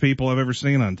the worst people I've ever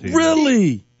seen on TV.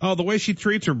 Really? Oh, the way she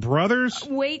treats her brothers.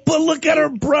 But look at her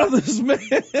brothers, man.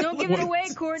 Don't give it away,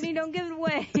 Courtney. Don't give it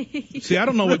away. See, I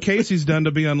don't know what Casey's done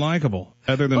to be unlikable,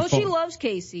 other than. Well, she loves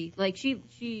Casey. Like she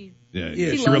she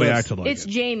really acted like it's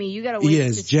Jamie. You gotta wait. Yeah,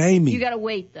 it's Jamie. You gotta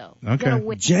wait though. Okay.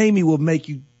 Jamie will make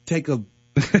you take a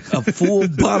full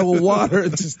bottle of water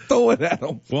and just throw it at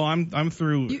him. Well, I'm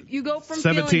through. You go from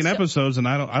 17 episodes, and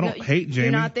I don't hate Jamie.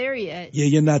 You're not there yet. Yeah,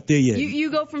 you're not there yet.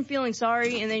 You go from feeling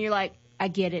sorry, and then you're like, I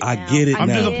get it. I'm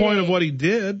to the point of what he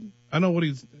did. I know what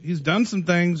he's done some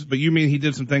things, but you mean he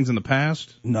did some things in the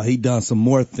past? No, he done some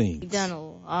more things. He's done a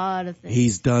lot of things.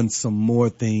 He's done some more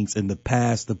things in the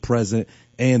past, the present,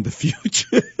 and the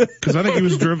future. Because I think he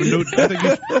was driven. I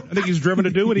think he's driven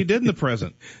to do what he did in the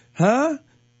present. Huh?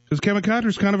 Because Kevin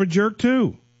Costner's kind of a jerk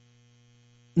too.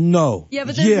 No. Yeah,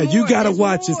 but there's more. You gotta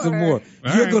watch it some more.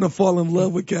 All You're right. gonna fall in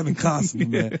love with Kevin Costner,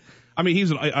 man. I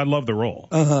mean, I love the role.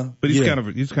 But he's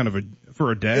kind of a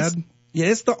for a dad.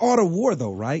 It's the art of war,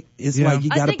 though, right? It's like you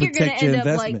gotta protect your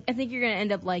investment. I think you're gonna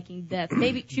end up liking Beth.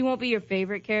 Maybe she won't be your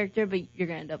favorite character, but you're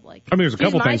gonna end up liking. I mean, there's a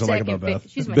couple things I like about Beth.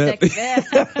 She's my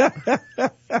second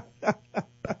Beth.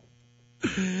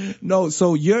 No,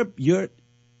 so you're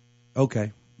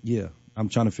okay. Yeah. I'm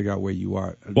trying to figure out where you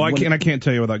are. Well, I can't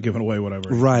tell you without giving away whatever.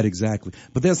 Right, exactly.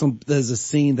 But there's a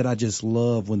scene that I just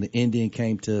love when the Indian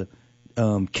came to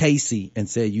Casey and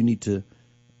said, "You need to,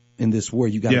 in this war,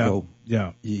 you got to go.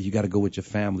 Yeah, you got to go with your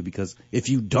family, because if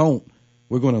you don't,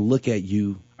 we're going to look at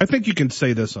you." I think you can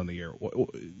say this on the air.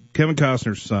 Kevin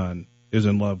Costner's son is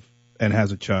in love and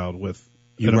has a child with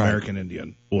an American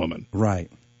Indian woman. Right.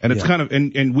 And it's kind of,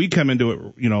 and we come into it,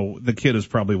 the kid is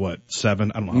probably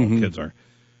 7? I don't know how old kids are.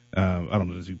 I don't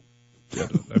know. I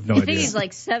have no idea. I think he's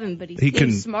like 7, but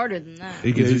he's smarter than that.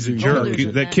 He's a jerk.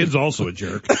 That kid's also a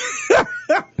jerk.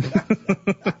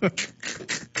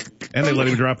 And they let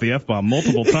him drop the F-bomb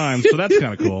multiple times, so that's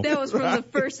kind of cool. That was from the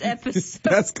first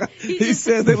episode. He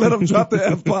said they let him drop the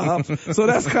F-bomb, so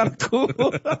that's kind of cool.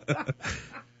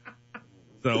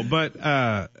 So, but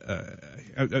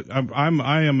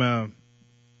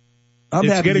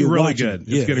it's getting really good.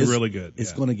 It's getting really good.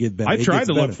 It's going to get better. I tried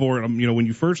to look for it, when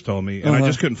you first told me, and I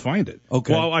just couldn't find it.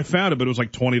 Okay. Well, I found it, but it was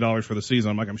like $20 for the season.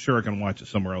 I'm like, I'm sure I can watch it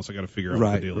somewhere else. I got to figure out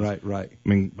what the deal is. Right. I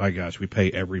mean, my gosh, we pay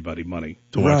everybody money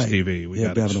to watch TV. We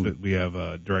have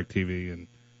DirecTV and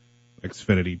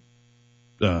Xfinity,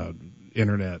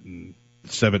 internet, and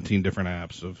 17 different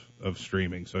apps of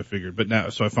streaming. So I figured,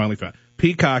 so I finally found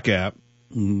Peacock app.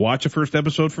 Watch the first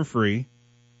episode for free.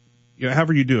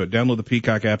 however you do it, download the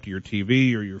Peacock app to your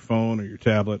TV or your phone or your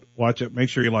tablet. Watch it. Make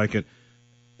sure you like it.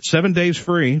 7 days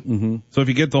free. Mm-hmm. So if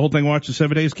you get the whole thing watched in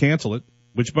 7 days, cancel it.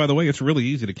 Which, by the way, it's really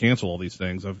easy to cancel all these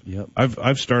things.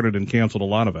 I've started and canceled a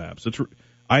lot of apps.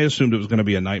 I assumed it was going to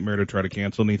be a nightmare to try to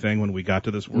cancel anything when we got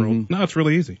to this world. Mm-hmm. No, it's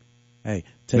really easy. Hey,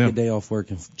 take a day off work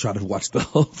and try to watch the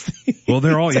whole thing. Well,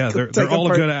 they're all they're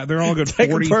all good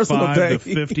 45 to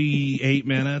 58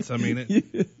 minutes. I mean,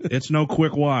 it's no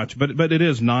quick watch, but it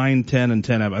is 9, 10, and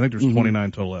 10. I think there's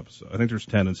 29 total episodes. I think there's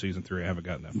 10 in season 3. I haven't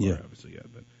gotten that far obviously yet,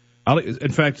 but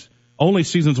in fact, only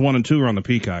seasons 1 and 2 are on the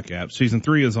Peacock app. Season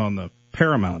 3 is on the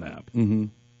Paramount app. Mm-hmm.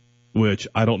 Which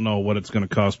I don't know what it's going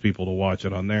to cost people to watch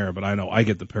it on there, but I know I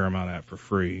get the Paramount app for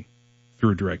free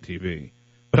through DirecTV.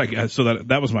 But so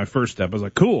that was my first step. I was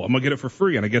like, cool, I'm going to get it for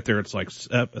free. And I get there, it's like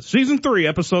season 3,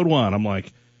 episode 1. I'm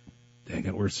like, dang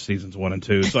it, where's seasons 1 and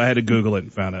 2? So I had to Google it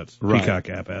and found out Peacock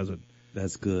app has it.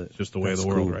 That's good. It's just the way of the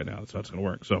world right now. That's how it's going to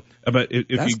work. So, but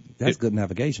that's good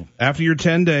navigation. After your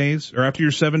 10 days or after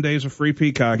your 7 days of free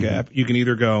Peacock app, you can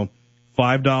either go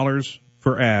 $5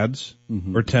 for ads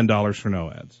or $10 for no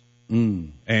ads.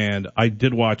 And I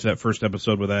did watch that first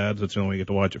episode with ads. That's the only way you get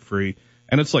to watch it free.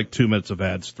 And it's like 2 minutes of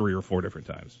ads 3 or 4 different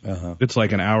times. It's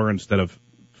like an hour instead of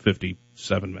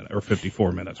 57 minutes or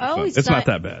 54 minutes or something. It's not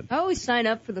that bad. I always sign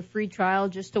up for the free trial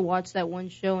just to watch that one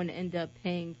show and end up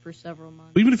paying for several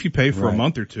months. Even if you pay for a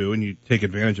month or two and you take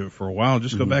advantage of it for a while,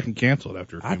 just go back and cancel it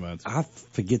after a few months. I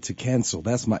forget to cancel.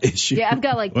 That's my issue. Yeah, I've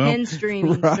got like 10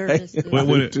 streaming services.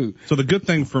 So the good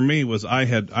thing for me was I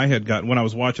had gotten, when I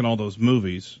was watching all those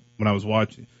movies,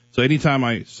 so anytime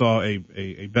I saw a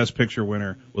Best Picture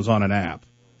winner was on an app.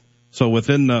 So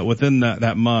within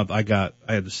that month, I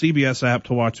had the CBS app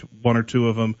to watch 1 or 2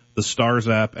 of them, the Stars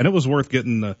app, and it was worth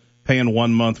paying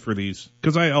 1 month for these,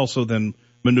 because I also then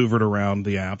maneuvered around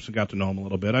the apps and got to know them a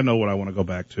little bit. I know what I want to go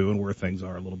back to and where things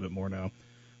are a little bit more now.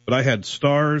 But I had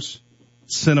Stars,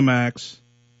 Cinemax,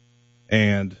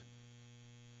 and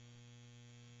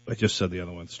I just said the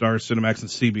other one, Stars, Cinemax, and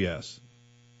CBS.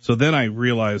 So then I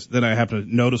realized, then I happened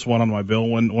to notice one on my bill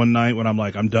one night when I'm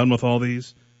like, I'm done with all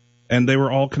these. And they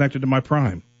were all connected to my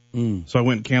Prime. So I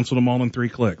went and canceled them all in 3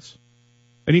 clicks.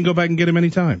 And you can go back and get them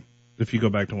anytime if you go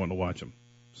back to wanting to watch them.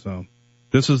 So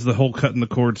this is the whole cutting the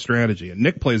cord strategy. And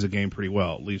Nick plays the game pretty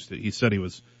well. At least he said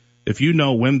if you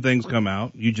know when things come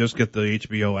out, you just get the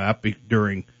HBO app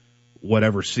during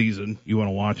whatever season you want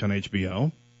to watch on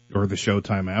HBO or the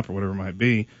Showtime app or whatever it might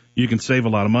be. You can save a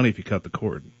lot of money if you cut the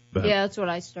cord. But, yeah, that's what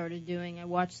I started doing. I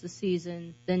watch the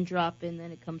season, then drop in,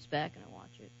 then it comes back and I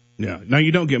watch it. Yeah. Now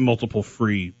you don't get multiple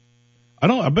free.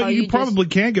 I bet you probably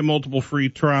can get multiple free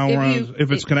trial runs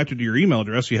if it's connected to your email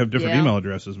address. You have different email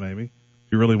addresses, maybe.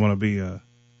 If you really want to be.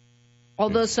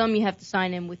 Although some you have to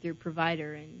sign in with your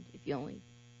provider, and if you only.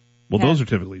 Well, those are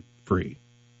typically free.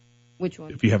 Which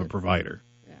one? If you have a provider.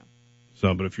 Yeah.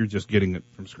 So, but if you're just getting it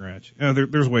from scratch,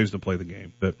 there's ways to play the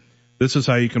game. But this is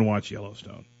how you can watch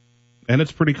Yellowstone, and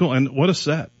it's pretty cool. And what a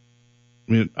set!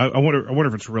 I mean, I wonder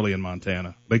if it's really in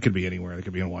Montana. They could be anywhere. They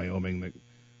could be in Wyoming.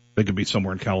 They could be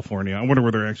somewhere in California. I wonder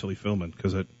where they're actually filming,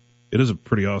 because it is a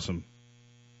pretty awesome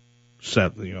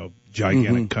set,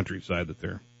 gigantic countryside that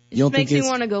they're. It just makes me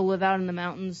want to go live out in the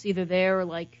mountains, either there or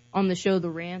like on the show The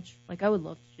Ranch. Like I would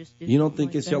love to just do. You don't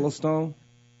think it's Yellowstone?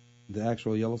 The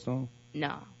actual Yellowstone?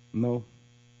 No. No.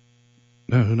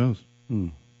 No, who knows?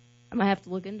 I might have to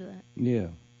look into that. Yeah.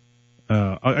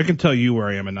 I can tell you where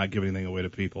I am and not give anything away to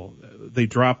people. They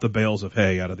dropped the bales of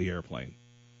hay out of the airplane.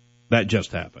 That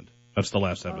just happened. That's the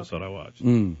last episode I watched.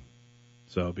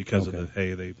 So because of the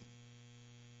hay, they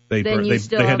had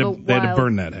to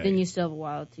burn that hay. Then you still have a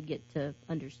while to get to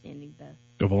understanding Beth.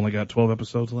 I've only got 12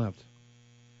 episodes left.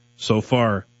 So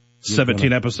far,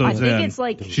 17 episodes in. I think it's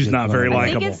like she's not very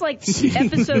likable. I think it's like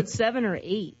episode 7 or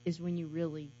 8 is when you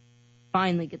really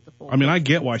finally get the full. I mean, I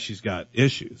get why she's got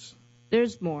issues.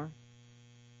 There's more.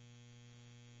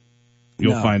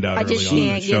 You'll find out early on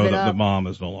in the show that the mom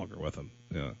is no longer with him.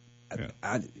 Yeah.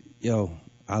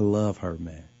 I love her,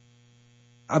 man.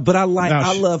 I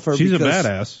love her. She's because a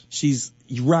badass. She's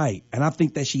right, and I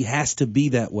think that she has to be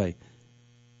that way.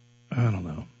 I don't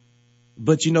know.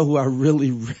 But you know who I really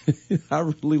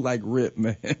like? Rip,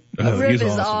 man. Rip is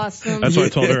awesome. That's what I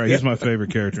told her. He's my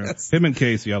favorite character. Him and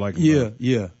Casey, I like him both.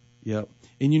 Yeah.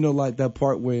 And like that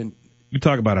part when you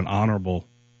talk about an honorable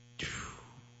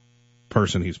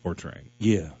person he's portraying.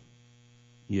 Yeah.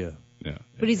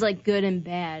 But he's like good and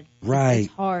bad. Right.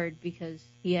 It's hard because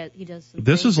he does some.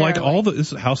 This is like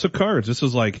this is House of Cards. This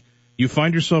is like you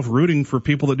find yourself rooting for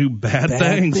people that do bad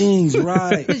things.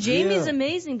 Right. Because Jamie's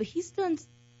amazing, but he's done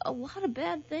a lot of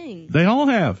bad things. They all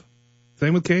have.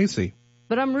 Same with Casey.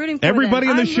 But I'm rooting for everybody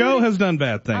them. in the show has done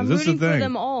bad things. I'm This is the rooting for thing.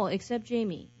 them all except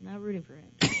Jamie. I'm not rooting for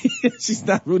him. She's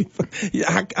not rooting for.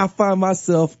 Yeah, I found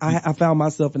myself in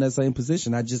that same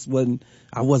position.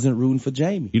 I wasn't rooting for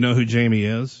Jamie. You know who Jamie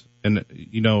is? And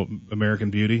you know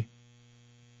American Beauty?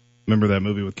 Remember that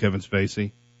movie with Kevin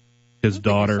Spacey? His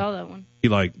daughter. I saw that one.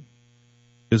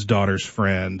 His daughter's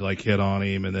friend hit on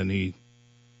him, and then he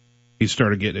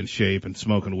started getting in shape and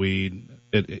smoking weed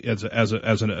as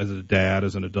a dad,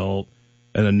 as an adult.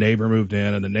 And a neighbor moved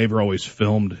in, and the neighbor always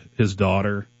filmed his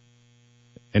daughter,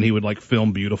 and he would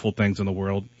film beautiful things in the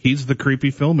world. He's the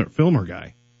creepy filmer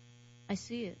guy. I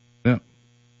see it. Yeah,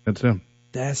 that's him.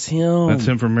 That's him. That's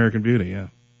him from American Beauty. Yeah,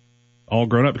 all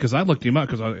grown up, because I looked him up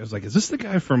because I was like, is this the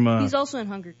guy from? He's also in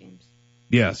Hunger Games.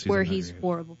 Yes, where he's a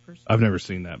horrible person. I've never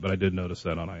seen that, but I did notice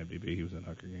that on IMDb. He was in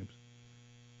Hunger Games.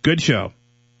 Good show.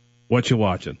 What you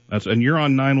watching? And you're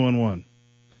on 911.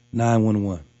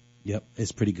 911. Yep,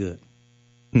 it's pretty good.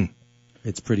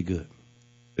 It's pretty good.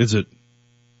 Is it?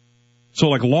 So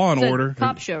Law and Order. It's a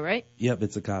cop show, right? Yep,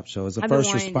 it's a cop show. It's a first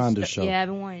responder show. Yeah, I've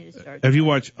been wanting to start. Have you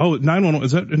watched? 911.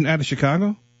 Is that out of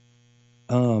Chicago?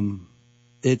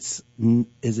 Is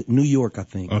it New York? I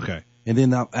think. Okay. And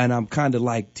then I'm kind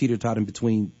of teeter-totting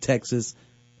between Texas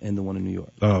and the one in New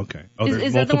York. Oh, okay. Oh, there's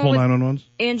is multiple 911s?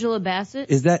 Angela Bassett?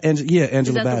 Is that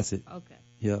Angela Bassett? Okay.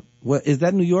 Yep. Well, is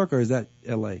that New York or is that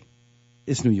L.A.?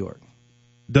 It's New York.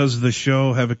 Does the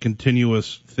show have a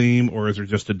continuous theme, or is there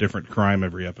just a different crime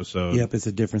every episode? Yep, it's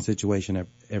a different situation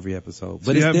every episode.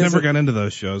 But I've never got into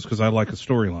those shows because I like a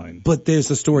storyline. But there's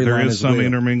a storyline. There is some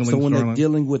intermingling. So when they're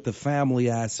dealing with the family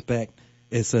aspect,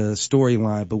 it's a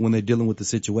storyline. But when they're dealing with the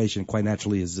situation, quite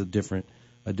naturally, is a different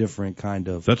kind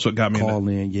of. That's what got me call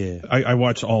in. Yeah, I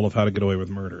watched all of How to Get Away with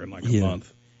Murder in a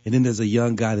month. And then there's a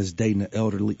young guy that's dating not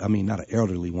an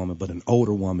elderly woman, but an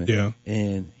older woman. Yeah.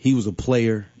 And he was a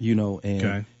player,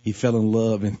 and he fell in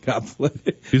love and got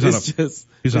played. He's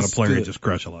not a player. Good. He just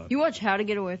crushed a lot. You watch How to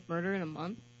Get Away with Murder in a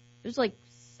month? There's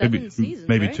 7 seasons,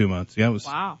 maybe right? 2 months. Yeah, it was.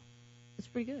 Wow. That's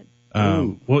pretty good.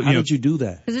 How did you do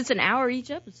that? Because it's an hour each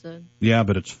episode. Yeah,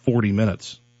 but it's 40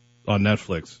 minutes on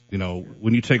Netflix.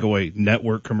 When you take away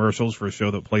network commercials for a show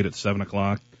that played at 7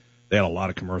 o'clock, they had a lot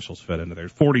of commercials fed into there.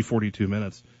 42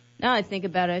 minutes. Now I think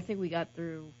about it, I think we got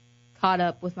caught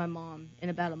up with my mom in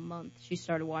about a month. She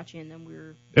started watching, and then we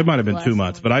were. It might have been 2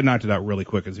 months, but I knocked it out really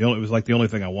quick. It was the only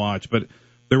thing I watched. But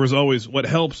there was always, what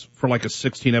helps for a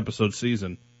 16 episode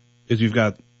season is you've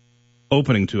got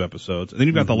opening 2 episodes, and then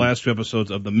you've got the last 2 episodes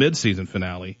of the mid-season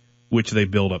finale, which they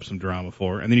build up some drama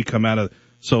for, and then you come out of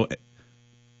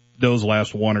those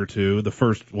last 1 or 2, the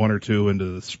first 1 or 2 into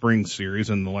the spring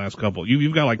series, and the last couple.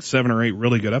 You've got 7 or 8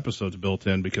 really good episodes built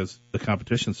in because the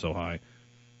competition's so high.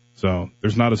 So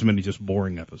there's not as many just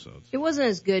boring episodes. It wasn't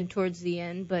as good towards the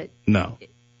end, but no.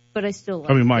 But I still liked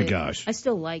it. I mean, my gosh. I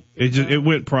still liked it. It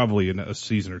went probably in a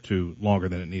season or 2 longer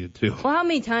than it needed to. Well, how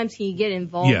many times can you get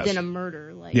involved in a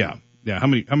murder? Yeah. How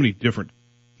many different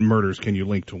murders can you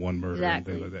link to one murder?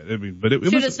 Exactly. And things like that? I mean, but it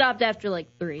should have stopped after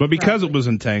 3. But because it was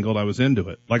entangled, I was into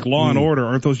it. Law and Order,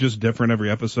 aren't those just different every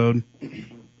episode?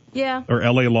 Yeah. Or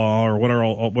L.A. Law, or what are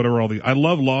all the? I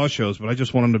love law shows, but I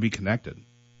just want them to be connected.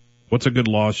 What's a good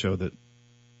law show that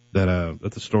the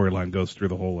storyline goes through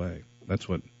the whole way? That's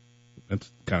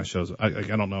kind of shows. I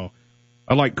don't know.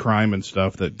 I like crime and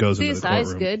stuff that goes into the courtroom. CSI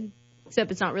is good,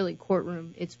 except it's not really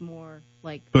courtroom. It's more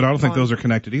like. But I don't think those are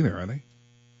connected either, are they?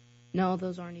 No,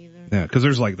 those aren't either. Yeah, because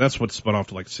there's that's what's spun off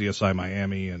to CSI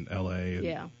Miami and L.A.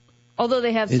 Yeah. Although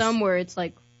they have some where it's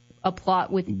a plot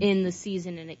within the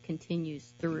season and it continues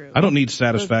through. I don't need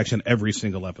satisfaction every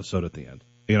single episode at the end.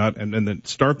 And then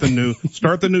start the new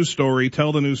story,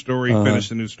 tell the new story, finish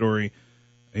the new story.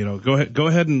 Go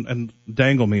ahead and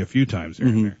dangle me a few times here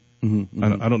and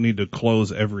there. I don't need to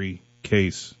close every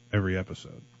case every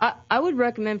episode. I would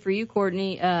recommend for you,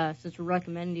 Courtney, since we're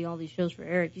recommending all these shows for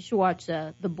Aric, you should watch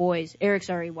The Boys. Eric's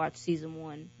already watched season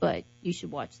 1, but you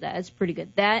should watch that. It's pretty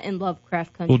good. That and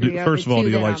Lovecraft Country. First of all, do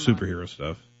you like superhero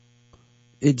stuff?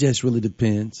 It just really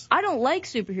depends. I don't like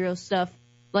superhero stuff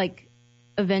like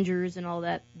Avengers and all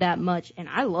that much, and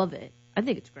I love it. I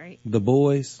think it's great. The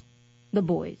Boys.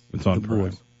 It's on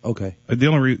Prime. Okay. The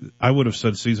only reason I would have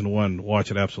said season 1, watch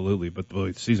it absolutely, but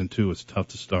season 2 is tough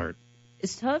to start.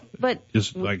 It's tough, but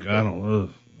just I don't know.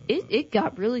 It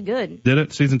got really good. Did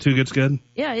it? Season 2 gets good?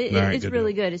 Yeah, it's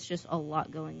really good. It's just a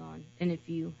lot going on, and if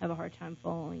you have a hard time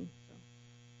following.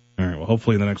 All right. Well,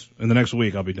 hopefully in the next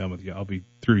week I'll be done with you. I'll be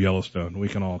through Yellowstone. We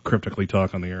can all cryptically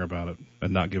talk on the air about it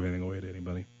and not give anything away to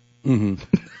anybody.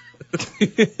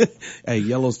 Hey,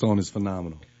 Yellowstone is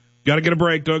phenomenal. Got to get a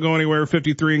break. Don't go anywhere.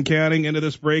 53 and counting. Into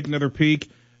this break, another peek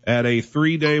at a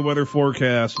 3-day weather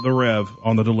forecast, the Rev,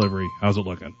 on the delivery. How's it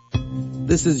looking?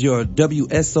 This is your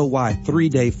WSOY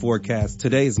 3-day forecast.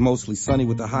 Today is mostly sunny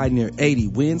with a high near 80.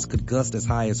 Winds could gust as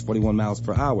high as 41 miles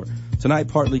per hour. Tonight,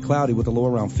 partly cloudy with a low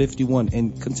around 51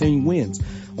 and continuing winds.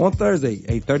 On Thursday,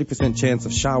 a 30% chance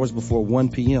of showers before 1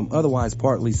 p.m. Otherwise,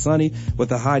 partly sunny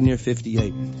with a high near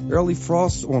 58. Early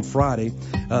frost on Friday,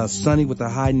 sunny with a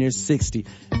high near 60.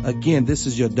 Again, this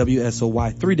is your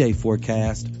WSOY 3-day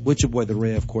forecast. With your boy, the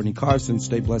Rev, Courtney Carson.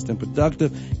 Stay blessed and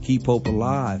productive. Keep hope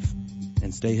alive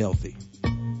and stay healthy.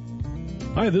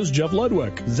 Hi, this is Jeff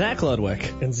Ludwig. Zach Ludwig.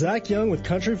 And Zach Young with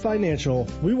Country Financial.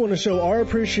 We want to show our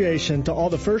appreciation to all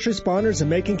the first responders in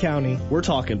Macon County. We're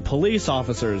talking police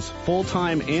officers,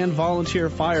 full-time and volunteer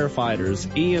firefighters,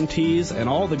 EMTs, and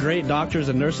all the great doctors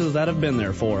and nurses that have been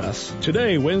there for us.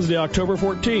 Today, Wednesday, October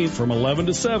 14th, from 11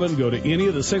 to 7, go to any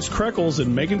of the 6 Creckles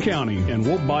in Macon County, and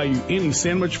we'll buy you any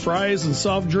sandwich, fries, and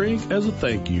soft drink as a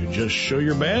thank you. Just show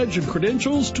your badge and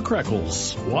credentials to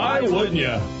Creckles. Why wouldn't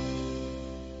you?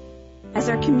 As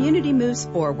our community moves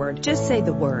forward, just say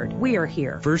the word. We are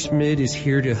here. First Mid is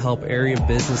here to help area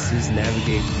businesses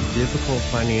navigate through difficult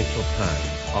financial times,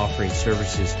 offering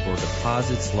services for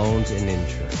deposits, loans, and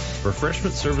insurance.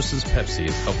 Refreshment Services Pepsi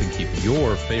is helping keep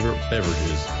your favorite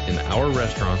beverages in our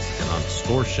restaurants and on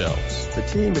store shelves. The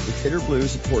team at Decatur Blue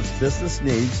supports business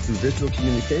needs through digital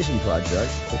communication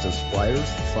projects such as flyers,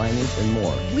 signage, and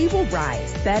more. We will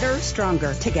rise better,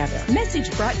 stronger together.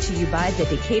 Message brought to you by the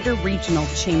Decatur Regional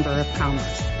Chamber of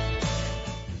Commerce.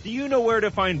 Do you know where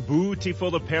to find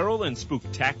beautiful apparel and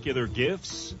spooktacular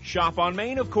gifts? Shop on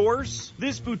Main, of course.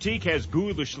 This boutique has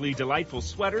ghoulishly delightful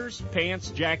sweaters,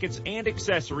 pants, jackets, and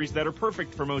accessories that are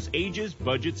perfect for most ages,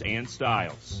 budgets, and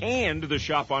styles. And the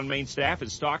Shop on Main staff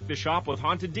is stocked to shop with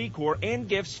haunted decor and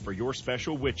gifts for your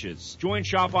special witches. Join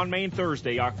Shop on Main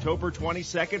Thursday, October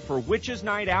 22nd for Witches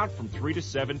Night Out from 3 to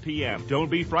 7 p.m. Don't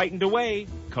be frightened away.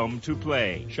 Come to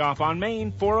play. Shop on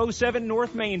Main, 407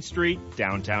 North Main Street,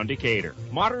 downtown Decatur.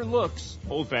 Modern looks,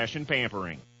 old-fashioned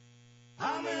pampering.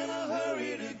 I'm in a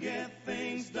hurry to get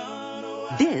things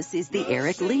done. This is the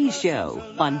Aric Lee Show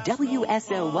on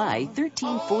WSOY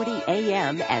 1340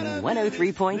 AM and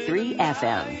 103.3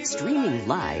 FM. Streaming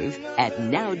live at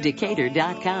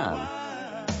nowdecatur.com.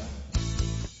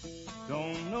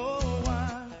 Don't know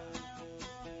why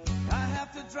I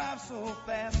have to drive so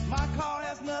fast. My car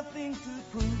has nothing to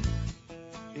prove.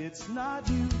 It's not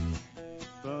new,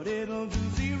 but it'll do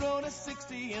 0 to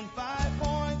 60 in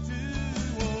 5.2.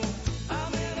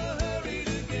 I'm in a hurry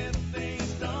to get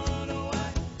things done. Oh,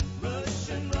 I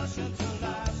rush until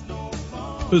life's no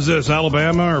fun. Who's this,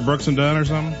 Alabama or Brooks and Dunn or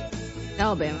something?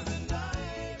 Alabama.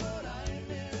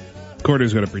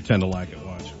 Courtney's going to pretend to like it.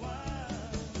 Watch.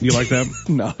 You like that?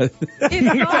 No.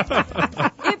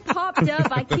 It popped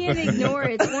up. I can't ignore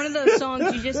it. It's one of those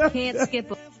songs you just can't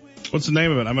skip. What's the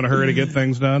name of it? I'm in a hurry to get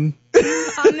things done.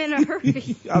 I'm in a hurry.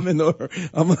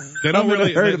 They don't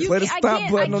really hurry to play the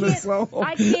stop button on this song.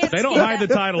 I can't. They don't hide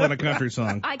the title in a country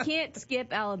song. I can't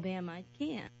skip Alabama. I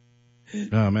can't.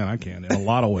 Oh man, I can in a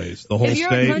lot of ways. The whole if you're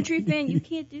state. a country fan, you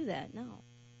can't do that. No.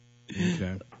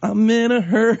 Okay. I'm in a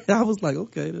hurry. I was like,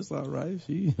 okay, that's all right.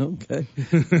 She okay.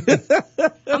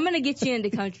 I'm gonna get you into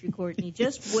country, Courtney.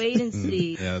 Just wait and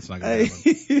see. Yeah, that's not gonna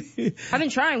happen. I've been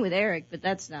trying with Aric, but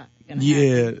that's not gonna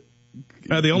happen.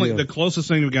 The closest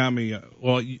thing that got me.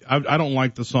 I don't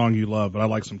like the song you love, but I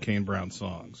like some Kane Brown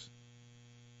songs.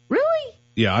 Really?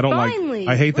 Yeah, I don't Finally,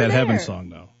 I hate we're that Heaven there. song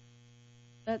though.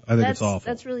 I think it's awful.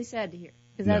 That's really sad to hear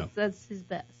because that's his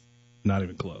best. Not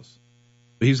even close.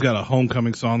 But he's got a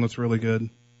Homecoming song that's really good,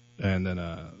 and then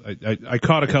I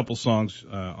caught a couple songs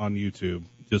on YouTube.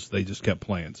 They just kept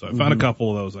playing, so I found a couple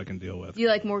of those I can deal with. Do you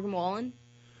like Morgan Wallen?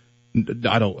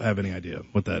 I don't have any idea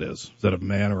what that is. Is that a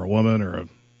man or a woman or a?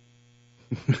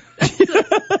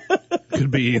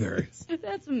 Could be either.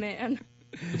 That's a man.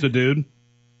 It's a dude.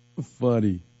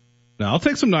 Funny. Now I'll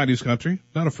take some 90s country.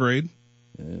 Not afraid.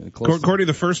 Courtney,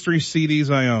 the first 3 CDs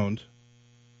I owned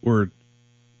were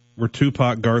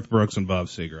Tupac, Garth Brooks, and Bob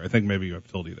Seger. I think maybe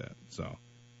I've told you that. So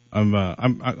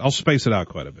I'll space it out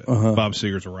quite a bit. Bob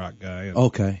Seger's a rock guy. And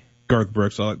okay. Garth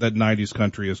Brooks, I like that 90s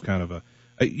country is kind of a.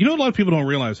 You know, a lot of people don't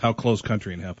realize how close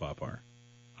country and hip hop are.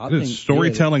 It's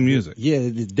storytelling music. Yeah,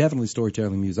 it's definitely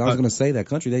storytelling music. I was going to say that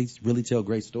country, they really tell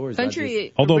great stories.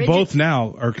 Country, although both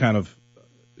now are kind of,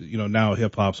 now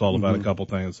hip hop's all about a couple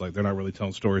things. Like they're not really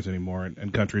telling stories anymore,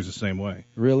 and country's the same way.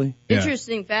 Really? Yeah.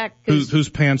 Interesting fact. Whose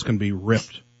pants can be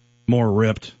more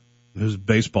ripped. Whose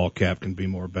baseball cap can be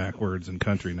more backwards in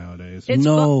country nowadays.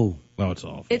 No, it's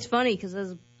awful. It's funny because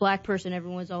as a black person,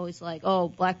 everyone's always like, oh,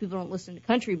 black people don't listen to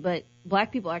country, but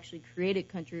black people actually created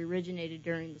country, originated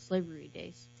during the slavery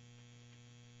days.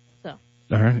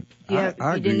 All right. Yeah,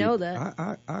 I you didn't know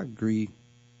that. I agree.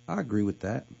 I agree with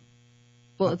that.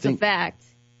 Well, it's a fact.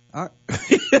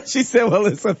 She said, well,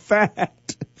 it's a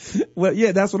fact. Well,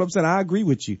 yeah, that's what I'm saying. I agree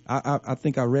with you. I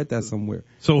think I read that somewhere.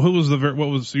 So who was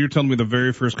so you're telling me the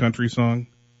very first country song?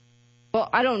 Well,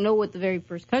 I don't know what the very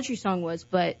first country song was,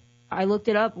 but I looked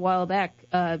it up a while back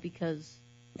because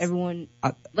everyone,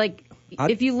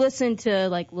 if you listen to,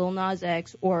 like, Lil Nas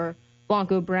X or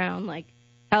Blanco Brown, like,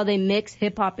 how they mix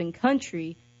hip-hop and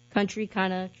country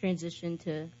kind of transitioned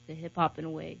to hip-hop in a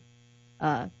way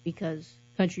because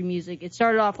country music, it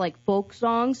started off like folk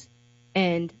songs,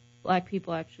 and black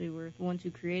people actually were the ones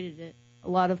who created it. A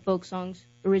lot of folk songs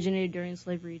originated during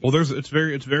slavery. Well, it's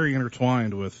very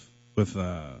intertwined with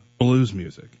blues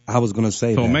music. I was going to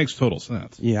say so that. It makes total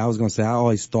sense. Yeah, I was going to say, I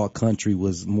always thought country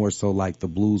was more so like the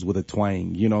blues with a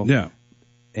twang, you know? Yeah.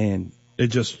 And it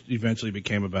just eventually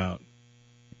became about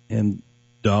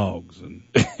dogs. And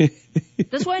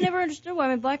that's why I never understood why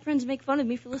my black friends make fun of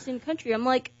me for listening to country. I'm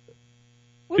like,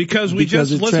 because we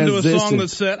just listened to a song that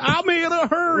said, I'm in a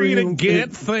hurry to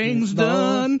get things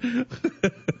done.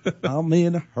 I'm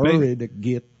in a hurry to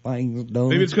get things done.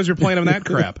 Maybe it's because you're playing them that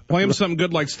crap. Play them something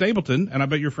good like Stapleton, and I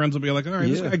bet your friends will be like, all right,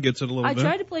 this guy gets it a little bit. I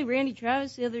tried to play Randy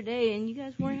Travis the other day, and you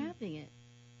guys weren't having it.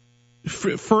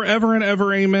 Forever and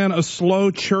Ever, Amen, a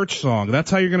slow church song.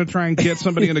 That's how you're going to try and get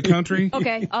somebody into country?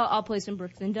 Okay, I'll play some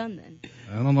Brooks and Dunn then.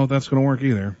 I don't know if that's going to work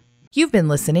either. You've been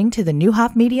listening to the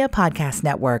Newhoff Media Podcast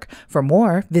Network. For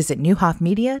more, visit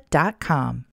newhoffmedia.com.